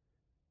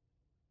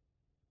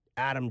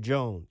 Adam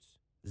Jones,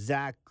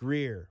 Zach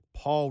Greer,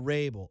 Paul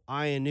Rabel,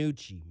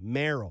 Iannucci,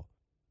 Merrill,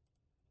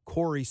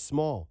 Corey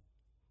Small.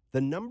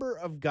 The number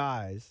of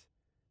guys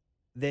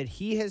that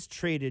he has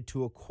traded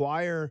to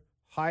acquire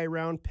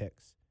high-round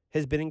picks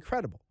has been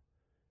incredible.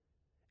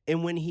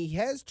 And when he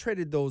has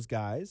traded those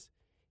guys,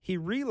 he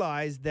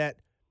realized that,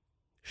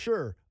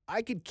 sure,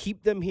 I could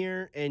keep them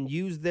here and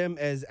use them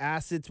as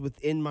assets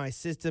within my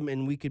system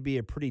and we could be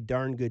a pretty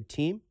darn good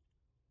team.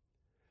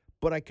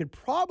 But I could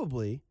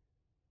probably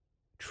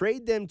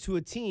trade them to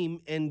a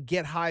team and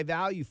get high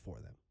value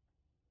for them.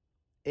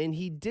 And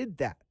he did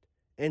that.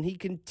 and he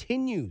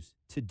continues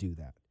to do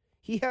that.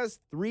 He has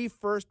 3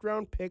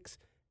 first-round picks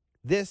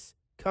this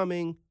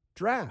coming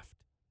draft.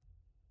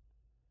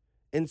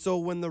 And so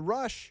when the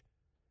Rush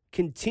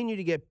continue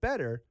to get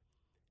better,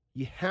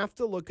 you have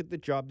to look at the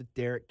job that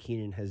Derek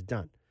Keenan has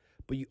done.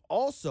 But you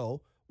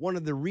also, one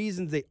of the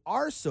reasons they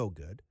are so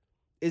good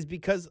is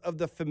because of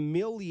the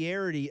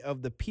familiarity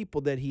of the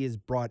people that he has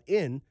brought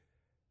in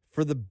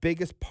for the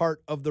biggest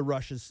part of the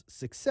Rush's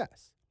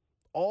success.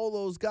 All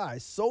those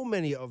guys, so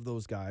many of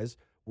those guys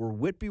were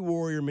Whitby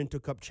Warrior Minto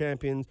Cup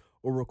champions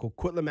or were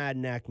Coquitlam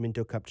Adanac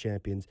Minto Cup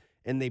champions,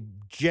 and they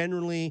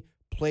generally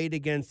played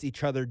against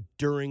each other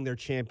during their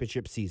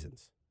championship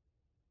seasons.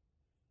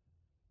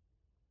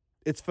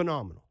 It's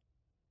phenomenal.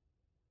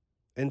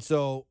 And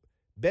so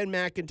Ben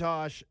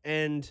McIntosh,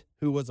 and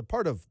who was a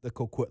part of the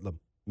Coquitlam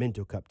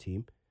Minto Cup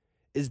team,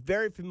 is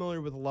very familiar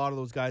with a lot of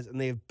those guys,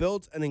 and they have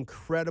built an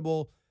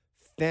incredible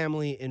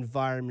family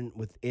environment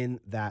within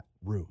that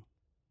room.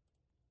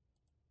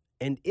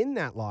 And in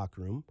that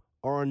locker room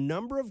are a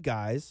number of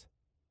guys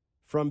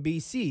from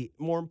BC.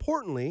 More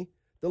importantly,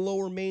 the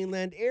Lower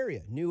Mainland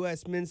area, New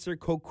Westminster,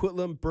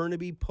 Coquitlam,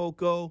 Burnaby,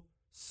 Poco,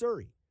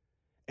 Surrey.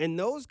 And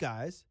those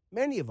guys,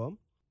 many of them,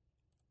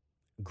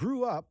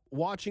 grew up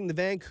watching the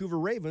Vancouver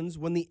Ravens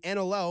when the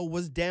NLL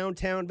was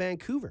downtown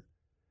Vancouver.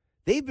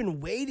 They've been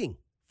waiting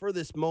for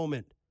this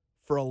moment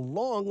for a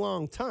long,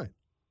 long time.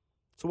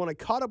 So when I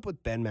caught up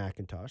with Ben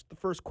McIntosh, the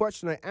first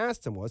question I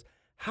asked him was,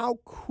 how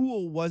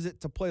cool was it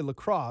to play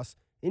lacrosse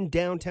in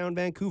downtown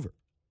Vancouver?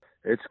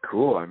 It's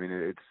cool. I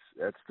mean,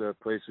 that's the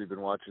place we've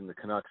been watching the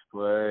Canucks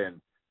play and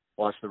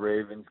watch the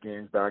Ravens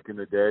games back in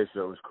the day,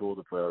 so it was cool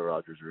to play at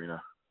Rogers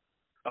Arena.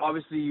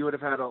 Obviously, you would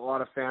have had a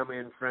lot of family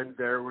and friends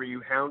there. Were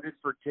you hounded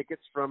for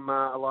tickets from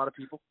a lot of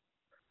people?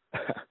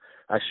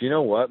 Actually, you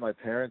know what? My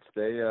parents,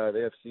 they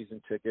have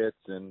season tickets,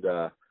 and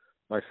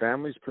my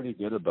family's pretty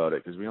good about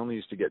it because we only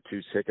used to get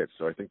 2 tickets,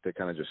 so I think they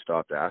kind of just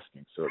stopped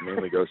asking. So it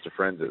mainly goes to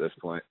friends at this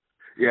point.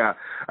 Yeah.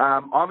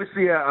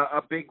 Obviously,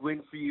 a big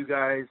win for you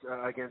guys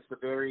against a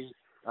very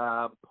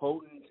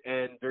potent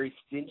and very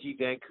stingy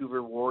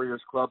Vancouver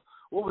Warriors club.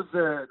 What was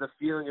the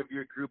feeling of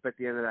your group at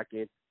the end of that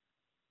game?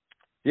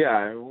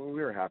 Yeah,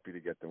 we were happy to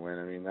get the win.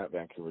 I mean, that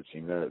Vancouver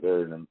team,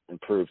 they're an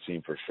improved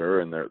team for sure,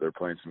 and they're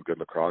playing some good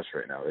lacrosse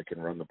right now. They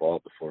can run the ball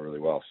up the floor really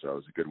well, so it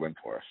was a good win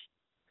for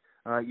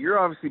us. You're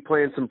obviously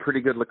playing some pretty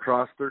good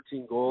lacrosse,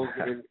 13 goals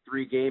in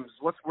 3 games.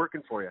 What's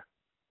working for you?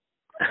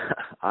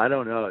 I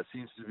don't know. It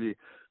seems to be,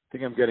 I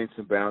think I'm getting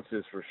some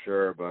bounces for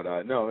sure,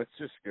 but no, it's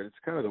just good. It's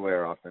kind of the way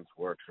our offense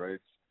works, right?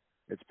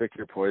 It's pick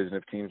your poison.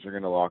 If teams are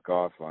going to lock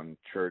off on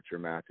Church or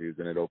Matthews,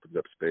 then it opens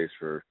up space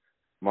for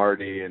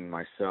Marty and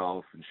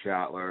myself and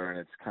Shatler, and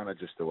it's kind of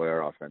just the way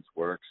our offense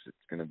works. It's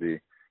going to be,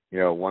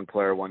 one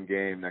player, one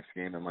game. Next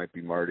game, it might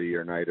be Marty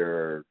or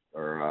Niter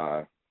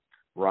or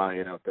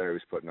Ryan out there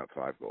who's putting up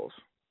 5 goals.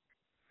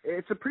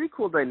 It's a pretty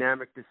cool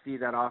dynamic to see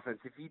that offense.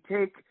 If you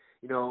take,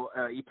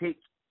 you take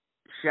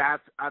Shats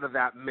out of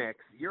that mix,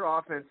 your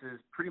offense is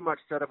pretty much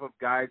set up of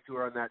guys who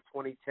are on that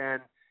 2010,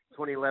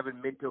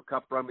 2011 Minto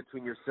Cup run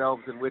between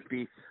yourselves and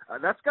Whitby.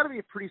 That's got to be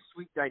a pretty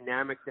sweet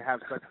dynamic to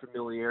have such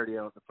familiarity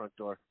out the front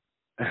door.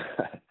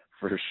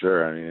 For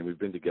sure. I mean, we've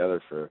been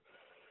together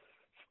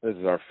this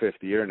is our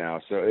 5th year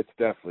now, so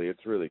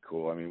it's really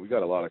cool. I mean, we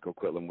got a lot of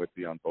Coquitlam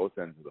Whitby on both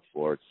ends of the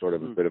floor. It's sort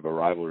of a bit of a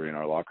rivalry in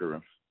our locker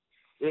room.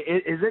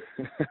 Is it?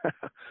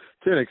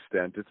 To an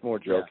extent. It's more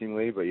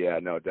jokingly, but yeah,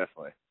 no,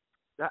 definitely.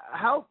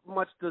 How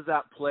much does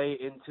that play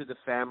into the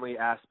family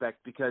aspect?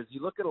 Because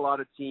you look at a lot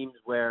of teams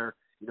where,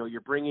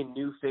 you're bringing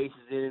new faces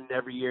in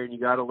every year and you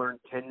got to learn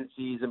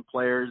tendencies and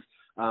players,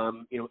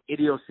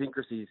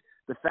 idiosyncrasies.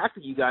 The fact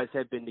that you guys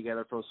have been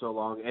together for so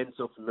long and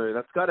so familiar,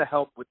 that's got to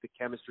help with the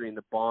chemistry and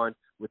the bond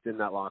within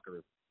that locker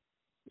room.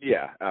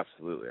 Yeah,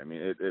 absolutely. I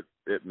mean,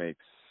 it makes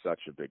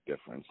such a big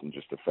difference. And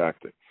just the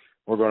fact that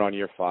we're going on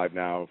year 5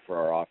 now for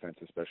our offense,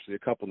 especially a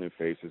couple new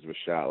faces with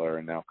Shatler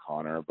and now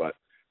Connor, but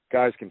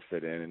guys can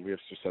fit in, and we have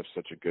just have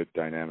such a good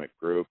dynamic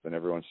group, and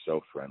everyone's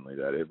so friendly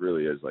that it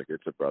really is like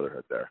it's a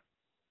brotherhood there.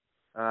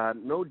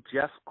 No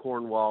Jeff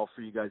Cornwall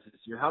for you guys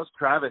this year. How's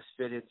Travis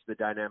fit into the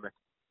dynamic?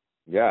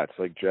 Yeah, it's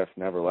like Jeff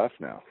never left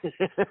now.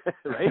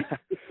 Right?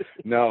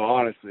 No,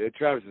 honestly,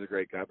 Travis is a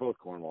great guy. Both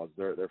Cornwalls,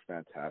 they're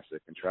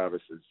fantastic, and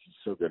Travis is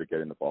so good at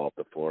getting the ball up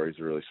the floor. He's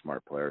a really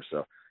smart player,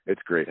 so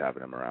it's great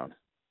having him around.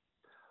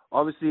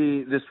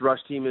 Obviously, this Rush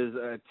team is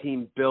a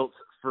team built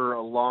for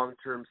a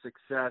long-term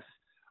success.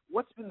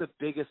 What's been the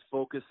biggest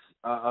focus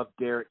of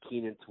Derek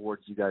Keenan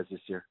towards you guys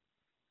this year?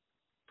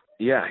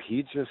 Yeah,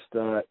 he just,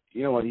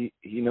 he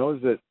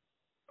knows that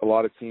a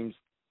lot of teams,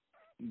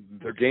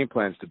 their game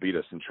plan is to beat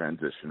us in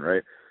transition,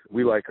 right?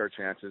 We like our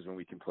chances when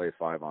we can play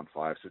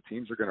 5-on-5, so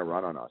teams are going to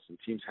run on us, and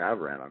teams have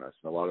ran on us.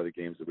 And a lot of the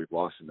games that we've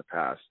lost in the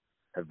past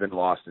have been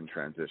lost in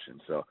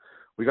transition. So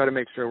we got to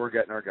make sure we're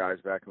getting our guys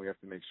back, and we have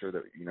to make sure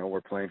that,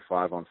 we're playing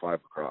 5-on-5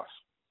 lacrosse.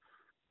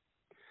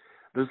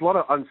 There's a lot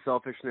of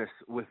unselfishness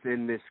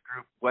within this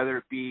group, whether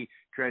it be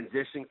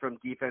transitioning from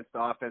defense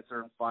to offense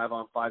or in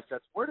 5-on-5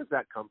 sets. Where does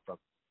that come from?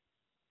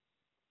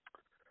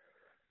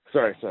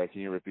 Sorry,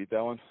 can you repeat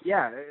that one?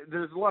 Yeah,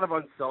 there's a lot of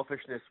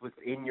unselfishness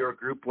within your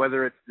group,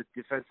 whether it's the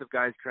defensive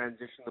guys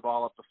transition the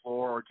ball up the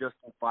floor or just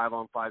in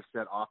 5-on-5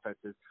 set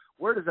offenses.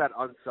 Where does that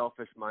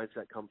unselfish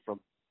mindset come from?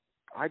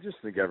 I just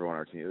think everyone on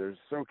our team, they're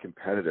so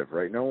competitive,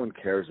 right? No one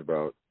cares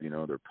about,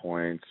 their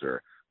points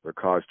or their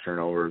cause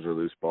turnovers or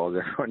loose balls.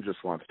 Everyone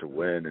just wants to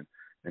win,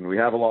 and we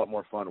have a lot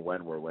more fun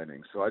when we're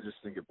winning. So I just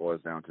think it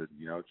boils down to,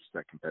 just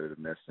that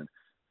competitiveness. And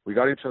we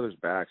got each other's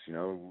backs,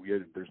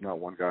 there's not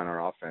one guy on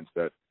our offense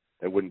that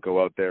wouldn't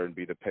go out there and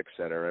be the pick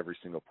setter every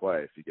single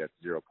play if he gets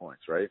 0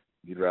 points, right?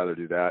 You'd rather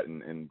do that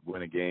and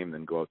win a game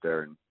than go out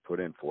there and put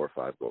in 4 or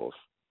 5 goals.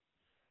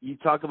 You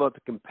talk about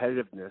the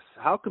competitiveness.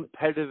 How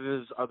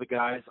competitive are the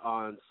guys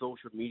on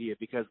social media?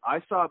 Because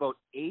I saw about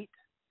 8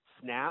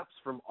 snaps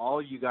from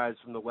all you guys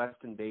from the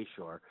Weston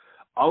Bayshore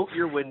out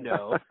your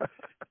window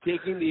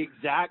taking the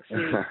exact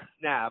same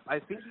snap. I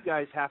think you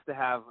guys have to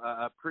have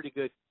a pretty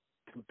good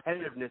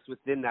competitiveness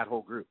within that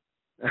whole group.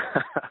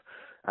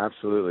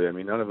 Absolutely. I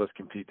mean, none of us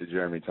compete to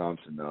Jeremy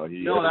Thompson, though.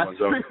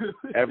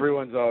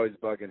 Everyone's always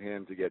bugging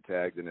him to get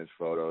tagged in his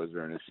photos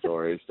or in his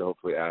stories to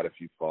hopefully add a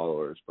few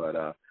followers. But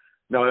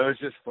no, it was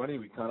just funny.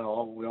 We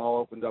all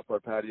opened up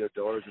our patio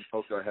doors and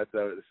poked our heads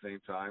out at the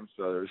same time.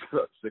 So there's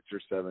about 6 or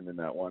 7 in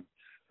that one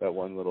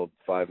little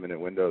 5-minute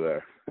window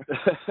there.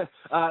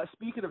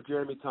 Speaking of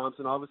Jeremy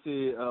Thompson,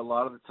 obviously a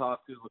lot of the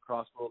talk through the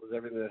lacrosse world is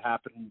everything that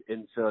happened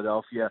in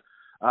Philadelphia.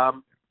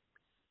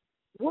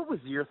 What was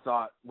your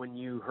thought when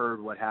you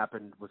heard what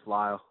happened with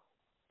Lyle?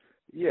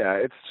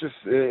 Yeah,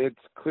 it's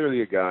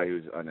clearly a guy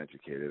who's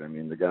uneducated. I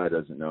mean, the guy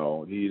doesn't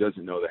know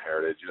the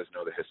heritage, he doesn't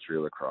know the history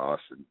of lacrosse,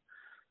 and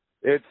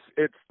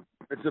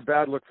it's a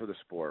bad look for the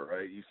sport,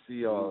 right? You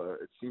see,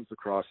 it seems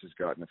lacrosse has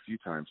gotten a few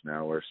times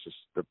now where it's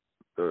just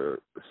the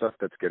stuff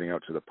that's getting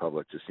out to the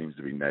public just seems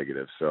to be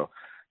negative. So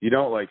you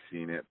don't like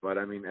seeing it, but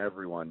I mean,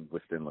 everyone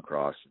within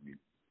lacrosse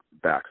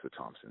backs the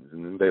Thompsons,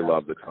 and they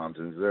love the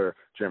Thompsons.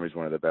 Jeremy's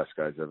one of the best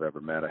guys I've ever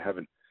met. I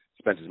haven't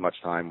spent as much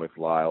time with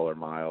Lyle or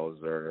Miles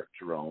or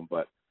Jerome,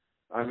 but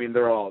I mean,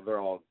 they're all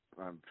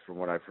from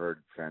what I've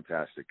heard,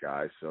 fantastic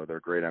guys. So they're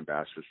great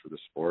ambassadors for the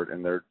sport,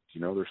 and they're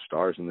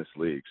stars in this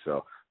league.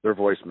 So their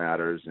voice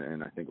matters,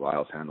 and I think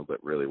Lyle's handled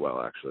it really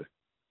well, actually.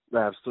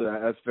 Absolutely.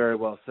 That's very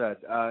well said.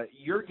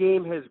 Your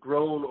game has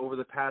grown over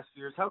the past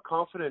few years. How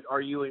confident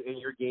are you in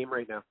your game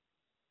right now?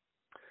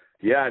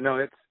 Yeah, no,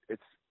 it's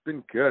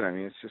been good. I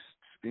mean, it's just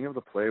being able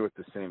to play with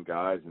the same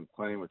guys and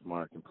playing with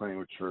Mark and playing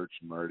with Church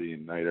and Marty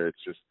and Niter.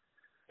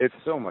 It's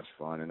so much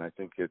fun. And I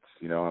think it's,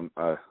 I'm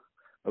a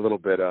little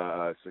bit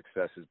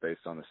success is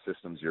based on the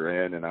systems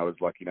you're in. And I was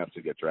lucky enough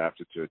to get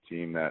drafted to a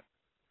team that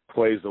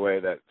plays the way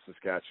that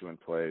Saskatchewan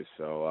plays.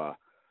 So,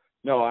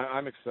 no,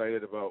 I'm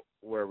excited about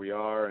where we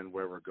are and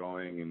where we're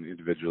going, and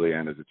individually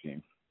and as a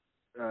team.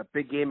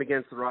 Big game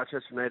against the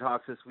Rochester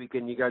Nighthawks this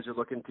weekend. You guys are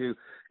looking to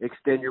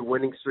extend your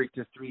winning streak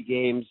to 3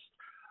 games.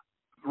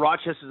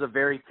 Rochester's a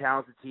very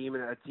talented team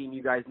and a team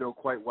you guys know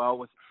quite well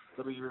with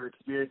some of your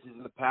experiences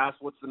in the past.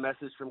 What's the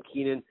message from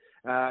Keenan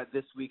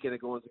this weekend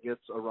going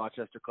against a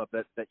Rochester club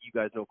that you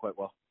guys know quite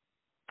well?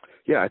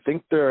 Yeah, I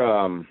think they're.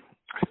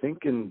 I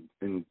think in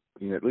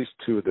at least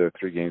 2 of the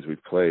 3 games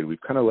we've played,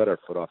 we've kind of let our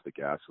foot off the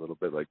gas a little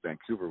bit. Like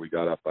Vancouver, we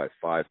got up by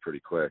 5 pretty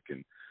quick,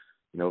 and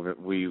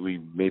we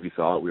maybe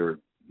thought we were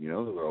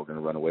all going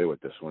to run away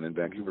with this one. And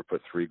Vancouver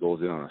put 3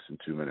 goals in on us in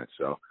 2 minutes,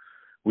 so.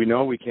 We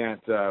know we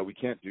can't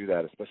do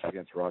that, especially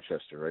against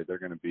Rochester, right? They're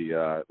going to be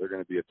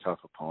a tough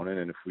opponent,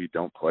 and if we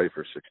don't play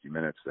for 60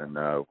 minutes, then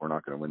we're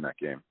not going to win that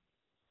game.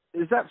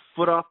 Is that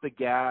foot off the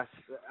gas?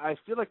 I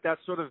feel like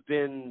that's sort of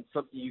been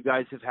something you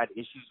guys have had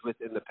issues with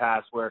in the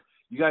past, where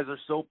you guys are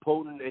so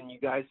potent and you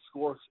guys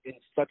score in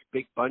such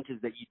big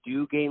bunches that you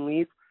do gain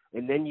leads,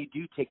 and then you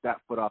do take that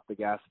foot off the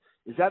gas.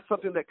 Is that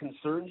something that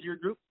concerns your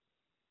group?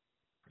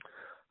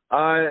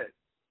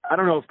 I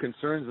don't know if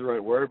concern is the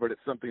right word, but it's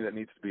something that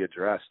needs to be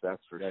addressed,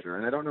 that's for sure.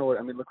 And I don't know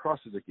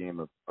lacrosse is a game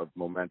of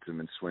momentum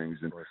and swings,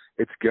 and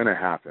it's going to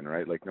happen,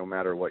 right? Like, no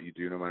matter what you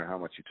do, no matter how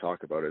much you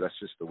talk about it, that's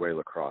just the way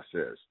lacrosse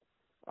is.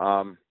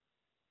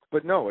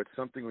 But no, it's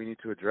something we need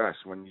to address.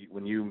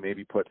 When you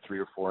maybe put 3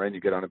 or 4 in,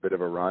 you get on a bit of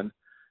a run,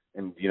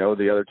 and,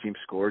 the other team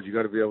scores, you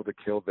got to be able to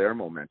kill their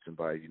momentum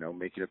by,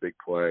 making a big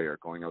play or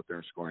going out there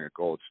and scoring a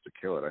goal just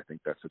to kill it. I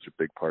think that's such a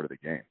big part of the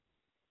game.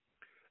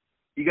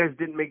 You guys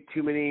didn't make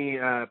too many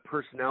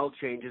personnel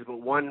changes, but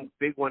one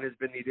big one has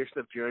been the addition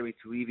of Jeremy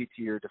Tuivasa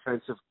to your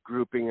defensive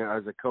grouping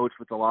as a coach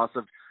with the loss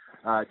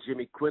of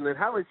Jimmy Quinlan.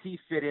 How does he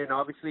fit in?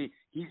 Obviously,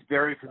 he's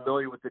very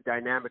familiar with the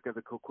dynamic of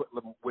the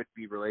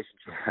Coquitlam-Whitby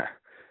relationship.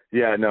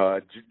 Yeah,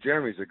 no,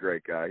 Jeremy's a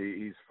great guy.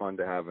 He's fun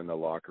to have in the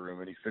locker room,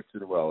 and he fits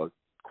it well.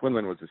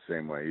 Quinlan was the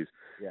same way.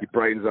 He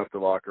brightens up the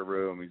locker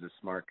room. He's a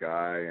smart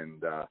guy,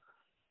 and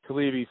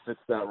Tuivasa fits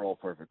that role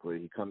perfectly.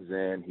 He comes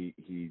in,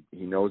 he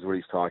knows what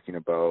he's talking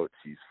about.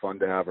 He's fun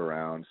to have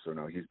around, so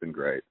no, he's been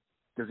great.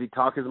 Does he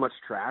talk as much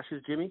trash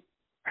as Jimmy?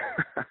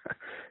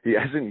 He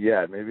hasn't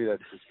yet. Maybe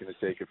that's just going to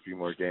take a few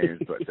more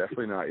games, but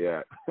definitely not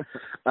yet.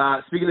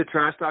 Speaking of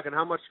trash talking,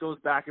 how much goes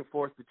back and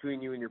forth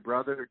between you and your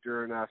brother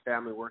during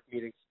family work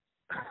meetings?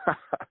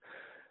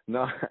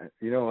 No,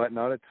 you know what?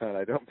 Not a ton.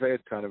 I don't pay a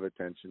ton of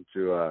attention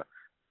to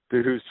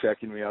who's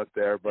checking me out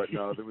there, but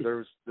no,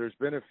 there's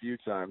been a few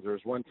times. There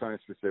was one time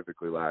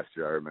specifically last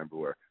year I remember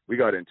where we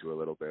got into a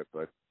little bit,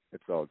 but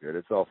it's all good.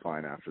 It's all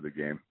fine after the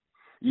game.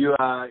 We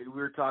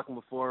were talking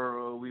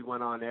before we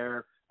went on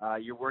air.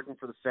 You're working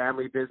for the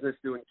family business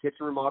doing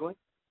kitchen remodeling?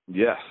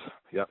 Yes.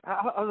 Yep.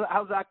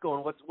 How's that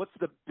going? What's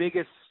the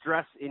biggest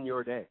stress in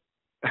your day?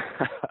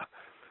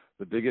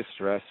 The biggest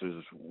stress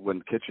is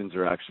when kitchens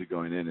are actually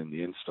going in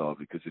the install,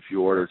 because if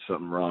you ordered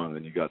something wrong,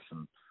 then you got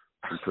some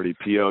pretty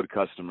PO'd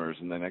customers,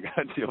 and then I got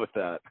to deal with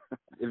that.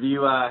 Have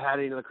you had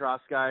any lacrosse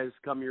guys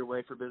come your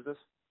way for business?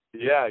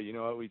 Yeah, you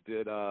know what? We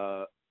did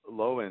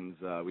Lowen's.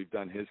 We've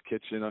done his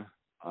kitchen.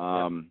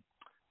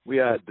 We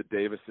had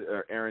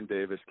Aaron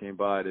Davis came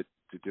by to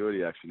do it.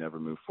 He actually never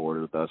moved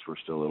forward with us. We're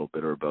still a little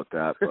bitter about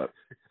that. But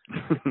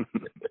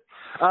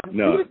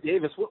no.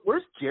 Davis,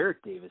 where's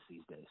Jarrett Davis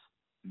these days?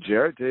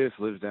 Jarrett Davis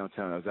lives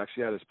downtown. I was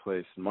actually at his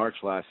place in March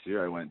last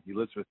year. I went. He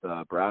lives with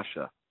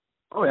Brasha.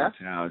 Oh yeah.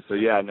 Downtown. So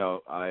yeah,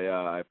 no,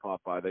 I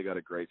popped by. They got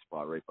a great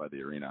spot right by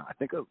the arena. I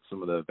think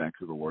some of the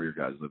Vancouver Warrior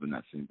guys live in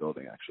that same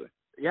building actually.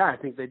 Yeah, I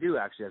think they do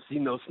actually. I've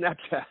seen those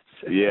Snapchats.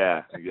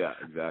 yeah,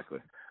 exactly.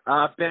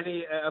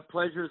 Benny, a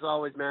pleasure as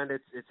always, man.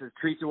 It's a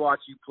treat to watch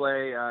you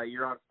play.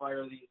 You're on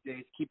fire these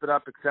days. Keep it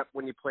up, except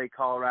when you play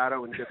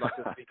Colorado, and good luck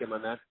this weekend, my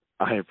man.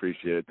 I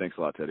appreciate it. Thanks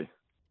a lot, Teddy.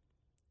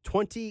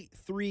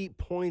 23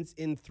 points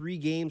in 3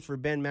 games for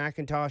Ben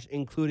McIntosh,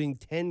 including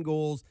 10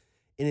 goals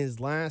in his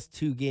last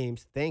 2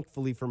 games.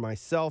 Thankfully for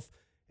myself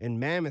and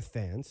Mammoth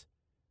fans,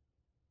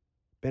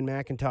 Ben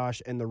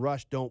McIntosh and the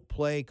Rush don't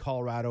play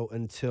Colorado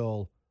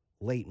until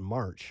late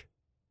March.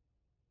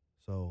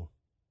 So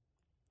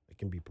I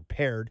can be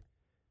prepared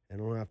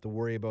and I don't have to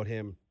worry about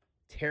him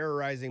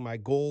terrorizing my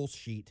goals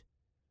sheet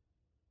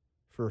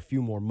for a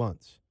few more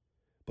months.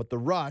 But the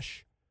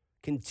Rush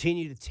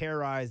continue to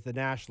terrorize the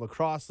National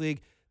Lacrosse League.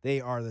 They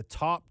are the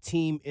top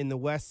team in the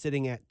West,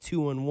 sitting at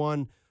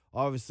 2-1.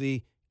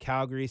 Obviously,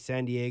 Calgary,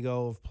 San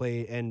Diego have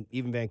played, and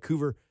even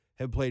Vancouver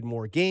have played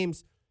more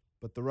games,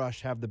 but the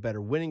Rush have the better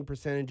winning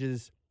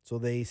percentages, so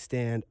they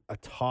stand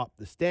atop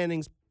the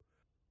standings,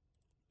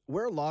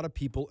 where a lot of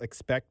people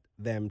expect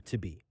them to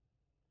be.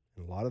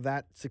 And a lot of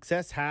that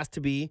success has to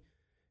be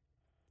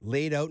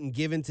laid out and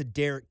given to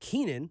Derek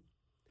Keenan,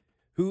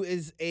 who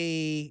is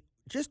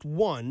just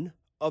one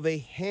of a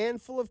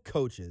handful of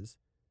coaches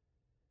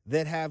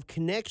that have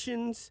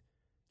connections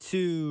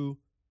to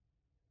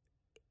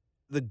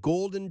the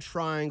golden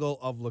triangle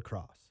of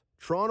lacrosse: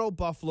 Toronto,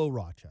 Buffalo,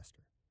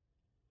 Rochester.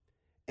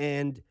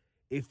 And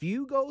if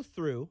you go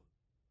through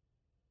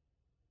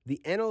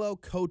the NLL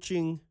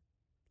coaching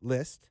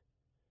list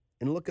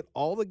and look at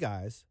all the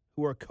guys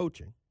who are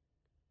coaching,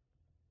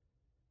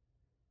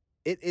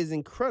 it is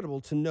incredible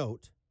to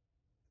note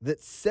that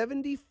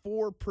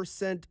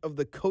 74% of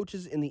the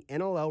coaches in the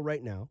NLL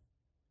right now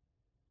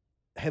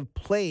have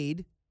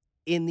played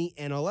in the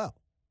NLL.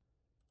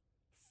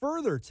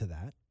 Further to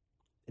that,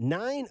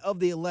 9 of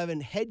the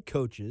 11 head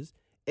coaches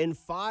and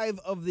 5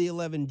 of the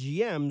 11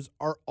 GMs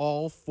are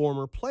all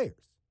former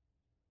players.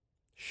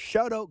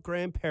 Shout out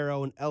Graham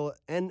Perro and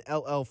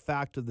NLL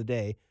Fact of the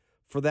Day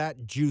for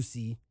that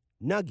juicy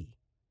nuggie.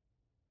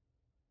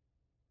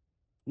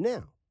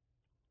 Now,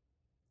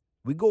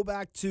 we go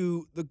back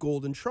to the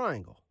Golden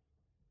Triangle.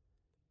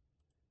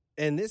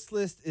 And this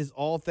list is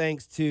all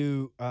thanks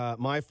to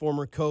my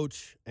former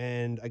coach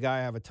and a guy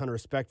I have a ton of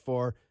respect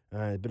for.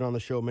 I've been on the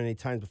show many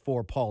times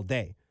before, Paul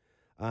Day.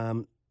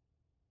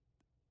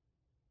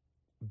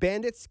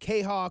 Bandits,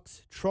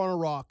 K-Hawks, Toronto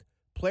Rock,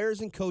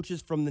 players and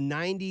coaches from the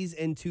 90s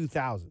and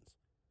 2000s.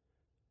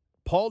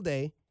 Paul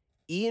Day,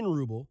 Ian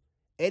Rubel,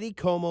 Eddie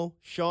Como,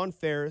 Sean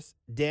Ferris,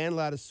 Dan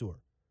Ladouceur,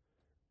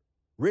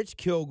 Rich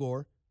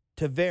Kilgore,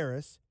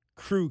 Tavares,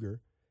 Kruger,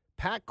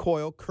 Pat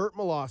Coyle, Kurt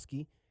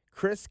Malosky,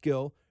 Chris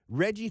Gill,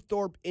 Reggie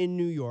Thorpe in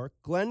New York,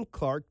 Glenn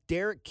Clark,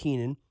 Derek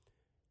Keenan,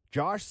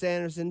 Josh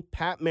Sanderson,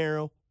 Pat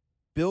Merrill,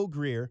 Bill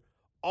Greer.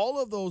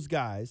 All of those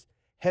guys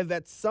have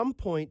at some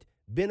point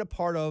been a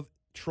part of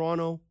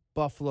Toronto,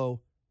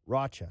 Buffalo,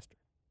 Rochester.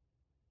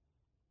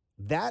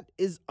 That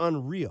is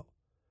unreal.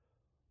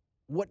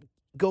 What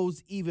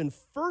goes even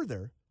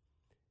further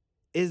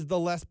is the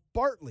Les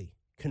Bartley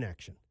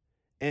connection.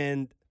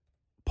 And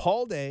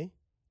Paul Day,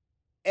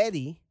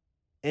 Eddie,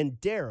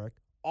 and Derek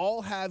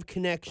all have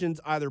connections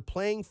either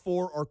playing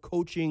for or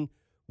coaching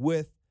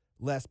with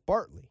Les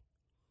Bartley.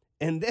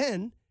 And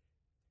then,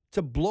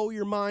 to blow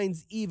your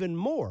minds even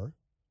more,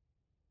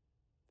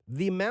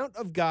 the amount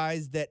of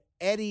guys that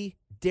Eddie,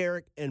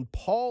 Derek, and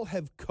Paul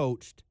have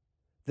coached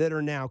that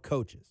are now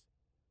coaches.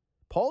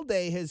 Paul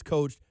Day has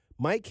coached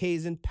Mike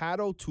Hazen, Pat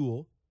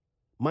O'Toole,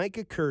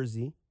 Micah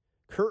Kersey,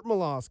 Kurt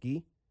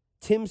Malosky,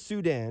 Tim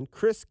Sudan,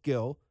 Chris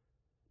Gill,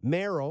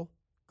 Merrill,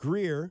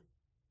 Greer,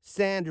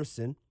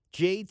 Sanderson,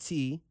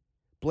 JT,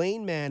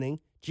 Blaine Manning,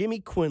 Jimmy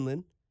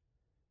Quinlan,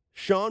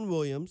 Sean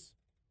Williams,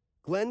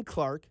 Glenn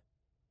Clark,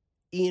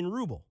 Ian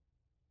Rubel.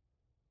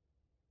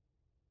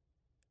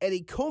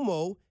 Eddie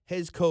Como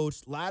has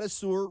coached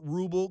Ladouceur,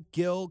 Rubel,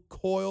 Gill,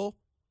 Coyle,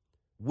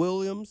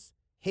 Williams,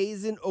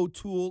 Hazen,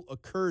 O'Toole,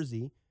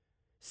 Accursi,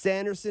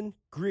 Sanderson,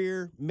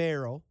 Greer,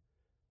 Merrill,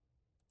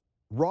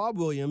 Rob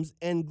Williams,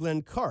 and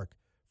Glenn Clark.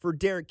 For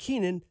Derek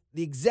Keenan,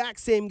 the exact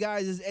same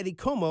guys as Eddie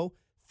Como,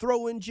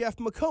 throw in Jeff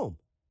McComb.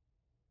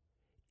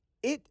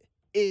 It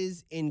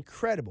is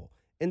incredible.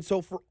 And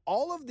so for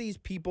all of these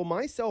people,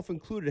 myself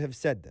included, have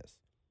said this.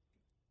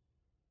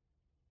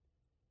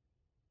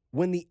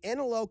 When the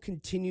NLL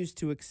continues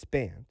to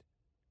expand,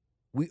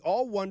 we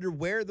all wonder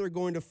where they're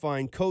going to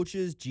find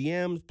coaches,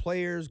 GMs,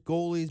 players,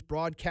 goalies,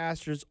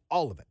 broadcasters,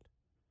 all of it.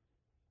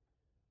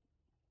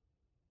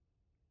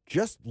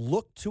 Just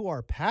look to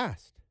our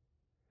past.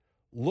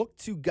 Look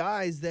to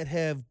guys that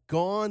have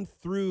gone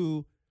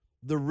through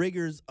the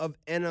rigors of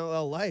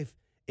NLL life,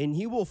 and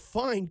you will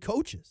find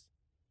coaches.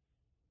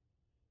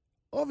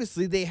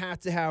 Obviously, they have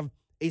to have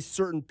a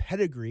certain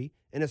pedigree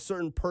and a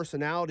certain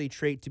personality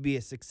trait to be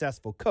a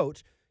successful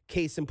coach.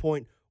 Case in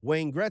point,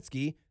 Wayne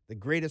Gretzky, the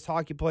greatest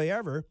hockey player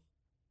ever,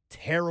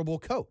 terrible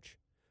coach.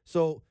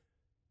 So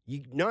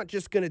you're not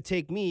just going to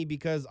take me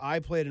because I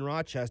played in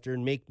Rochester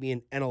and make me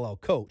an NLL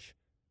coach.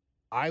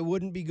 I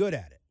wouldn't be good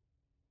at it.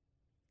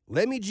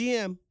 Let me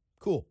GM.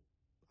 Cool.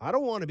 I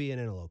don't want to be an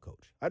NLL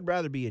coach. I'd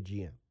rather be a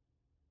GM.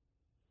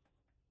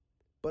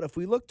 But if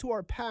we look to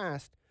our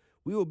past,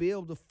 we will be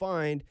able to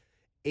find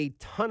a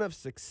ton of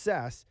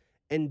success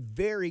and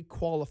very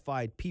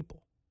qualified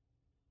people.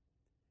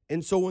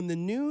 And so when the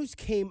news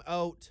came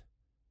out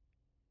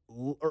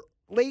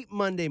late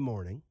Monday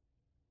morning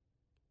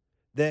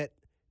that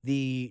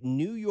the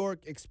New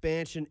York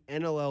expansion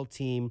NLL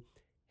team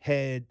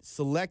had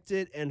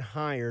selected and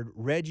hired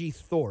Reggie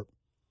Thorpe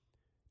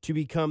to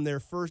become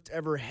their first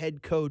ever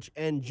head coach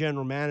and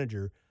general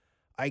manager,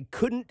 I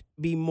couldn't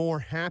be more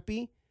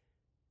happy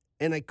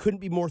and I couldn't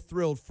be more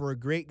thrilled for a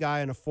great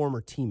guy and a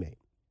former teammate.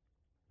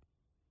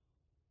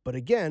 But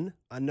again,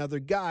 another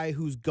guy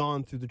who's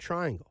gone through the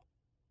triangle.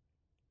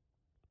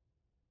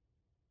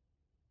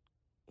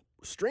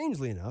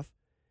 Strangely enough,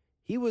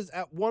 he was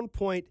at one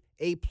point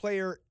a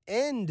player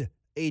and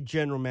a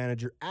general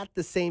manager at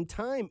the same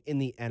time in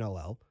the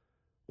NLL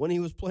when he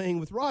was playing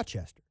with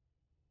Rochester.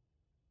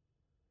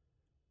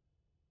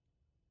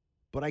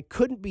 But I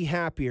couldn't be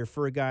happier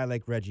for a guy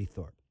like Reggie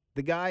Thorpe.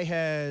 The guy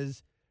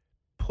has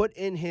put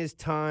in his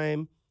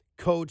time,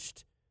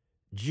 coached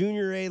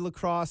Junior A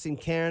lacrosse in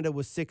Canada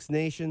with Six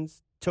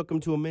Nations, took him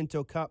to a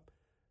Minto Cup.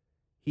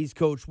 He's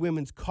coached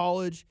women's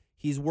college.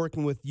 He's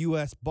working with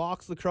U.S.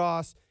 box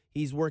lacrosse.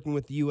 He's working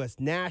with the U.S.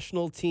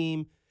 national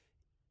team.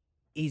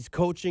 He's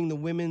coaching the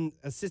women,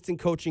 assistant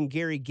coaching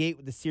Gary Gate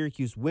with the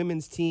Syracuse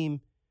women's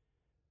team.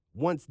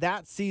 Once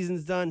that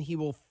season's done, he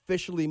will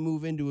officially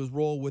move into his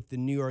role with the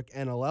New York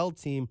NLL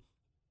team.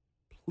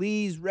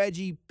 Please,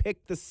 Reggie,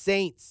 pick the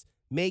Saints.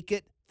 Make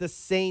it the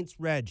Saints,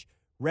 Reg.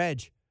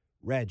 Reg,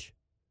 listen.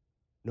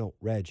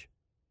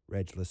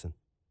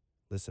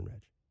 Listen,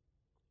 Reg.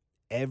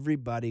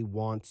 Everybody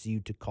wants you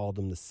to call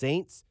them the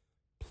Saints.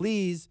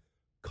 Please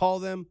call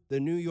them the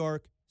New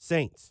York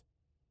Saints.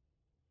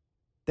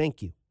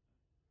 Thank you.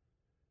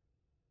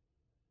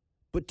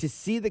 But to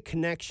see the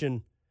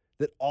connection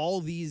that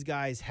all these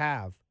guys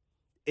have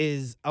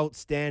is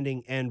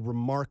outstanding and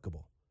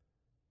remarkable.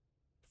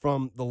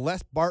 From the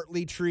Les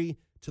Bartley tree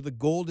to the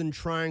golden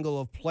triangle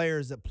of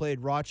players that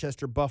played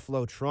Rochester,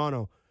 Buffalo,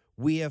 Toronto,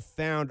 we have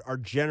found our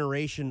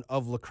generation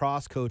of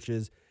lacrosse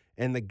coaches,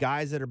 and the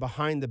guys that are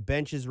behind the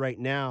benches right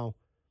now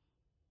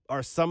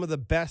are some of the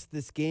best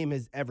this game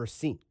has ever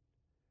seen.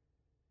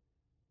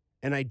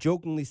 And I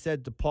jokingly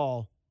said to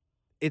Paul,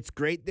 it's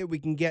great that we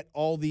can get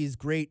all these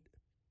great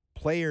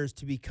players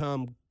to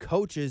become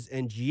coaches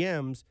and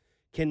GMs.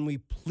 Can we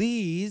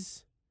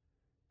please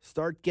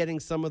start getting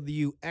some of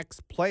you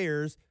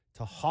ex-players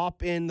to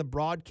hop in the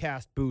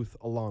broadcast booth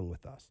along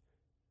with us?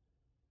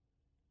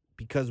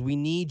 Because we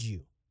need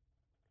you.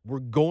 We're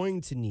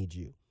going to need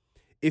you.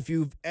 If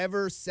you've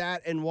ever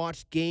sat and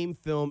watched game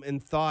film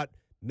and thought,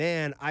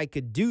 man, I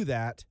could do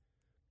that,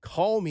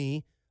 call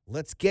me.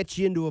 Let's get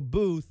you into a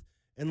booth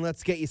and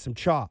let's get you some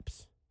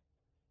chops.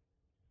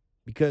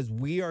 Because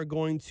we are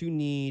going to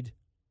need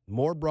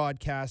more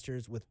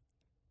broadcasters with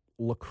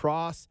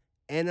lacrosse,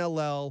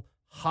 NLL,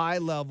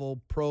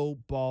 high-level pro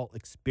ball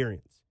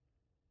experience.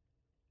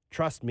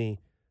 Trust me,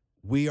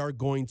 we are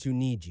going to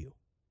need you.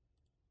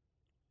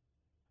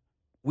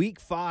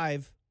 Week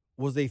 5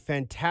 was a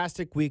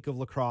fantastic week of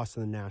lacrosse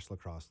in the National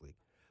Lacrosse League.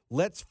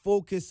 Let's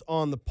focus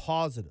on the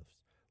positives.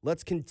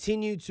 Let's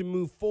continue to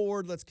move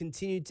forward. Let's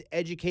continue to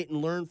educate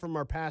and learn from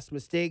our past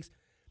mistakes.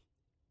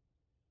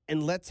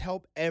 And let's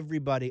help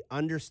everybody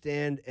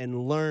understand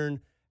and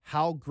learn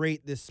how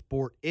great this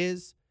sport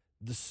is,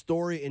 the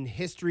story and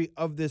history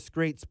of this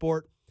great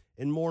sport,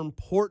 and more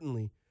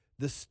importantly,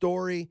 the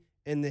story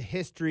and the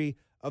history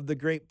of the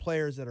great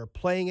players that are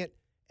playing it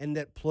and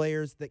that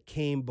players that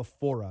came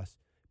before us.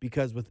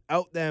 Because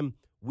without them,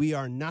 we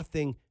are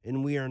nothing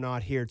and we are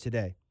not here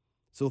today.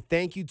 So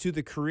thank you to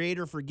the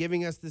creator for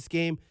giving us this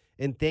game,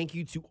 and thank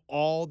you to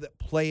all that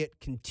play it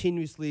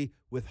continuously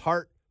with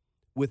heart,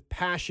 with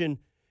passion,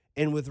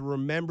 and with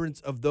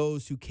remembrance of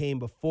those who came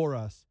before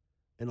us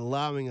and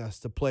allowing us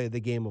to play the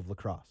game of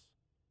lacrosse.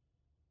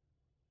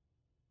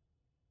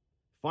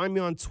 Find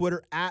me on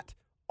Twitter at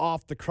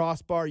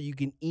 @OffTheCrossbar. You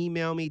can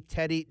email me,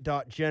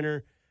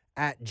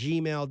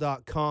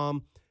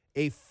 teddy.jenner@gmail.com.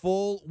 A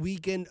full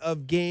weekend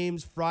of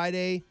games,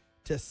 Friday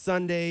to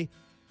Sunday,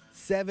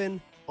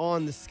 7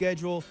 on the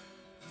schedule.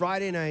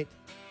 Friday night,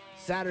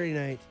 Saturday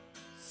night,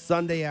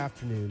 Sunday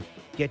afternoon.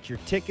 Get your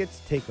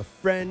tickets, take a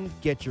friend,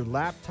 get your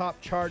laptop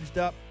charged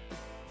up.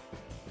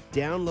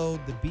 Download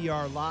the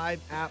BR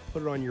Live app,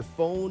 put it on your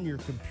phone, your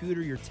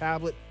computer, your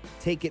tablet.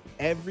 Take it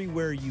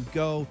everywhere you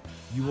go.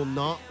 You will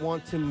not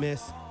want to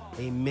miss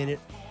a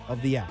minute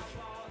of the action.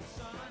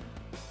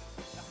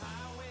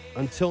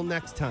 Until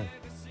next time,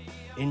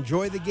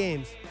 enjoy the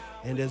games,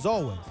 and as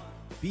always,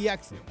 be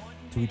excellent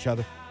to each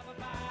other.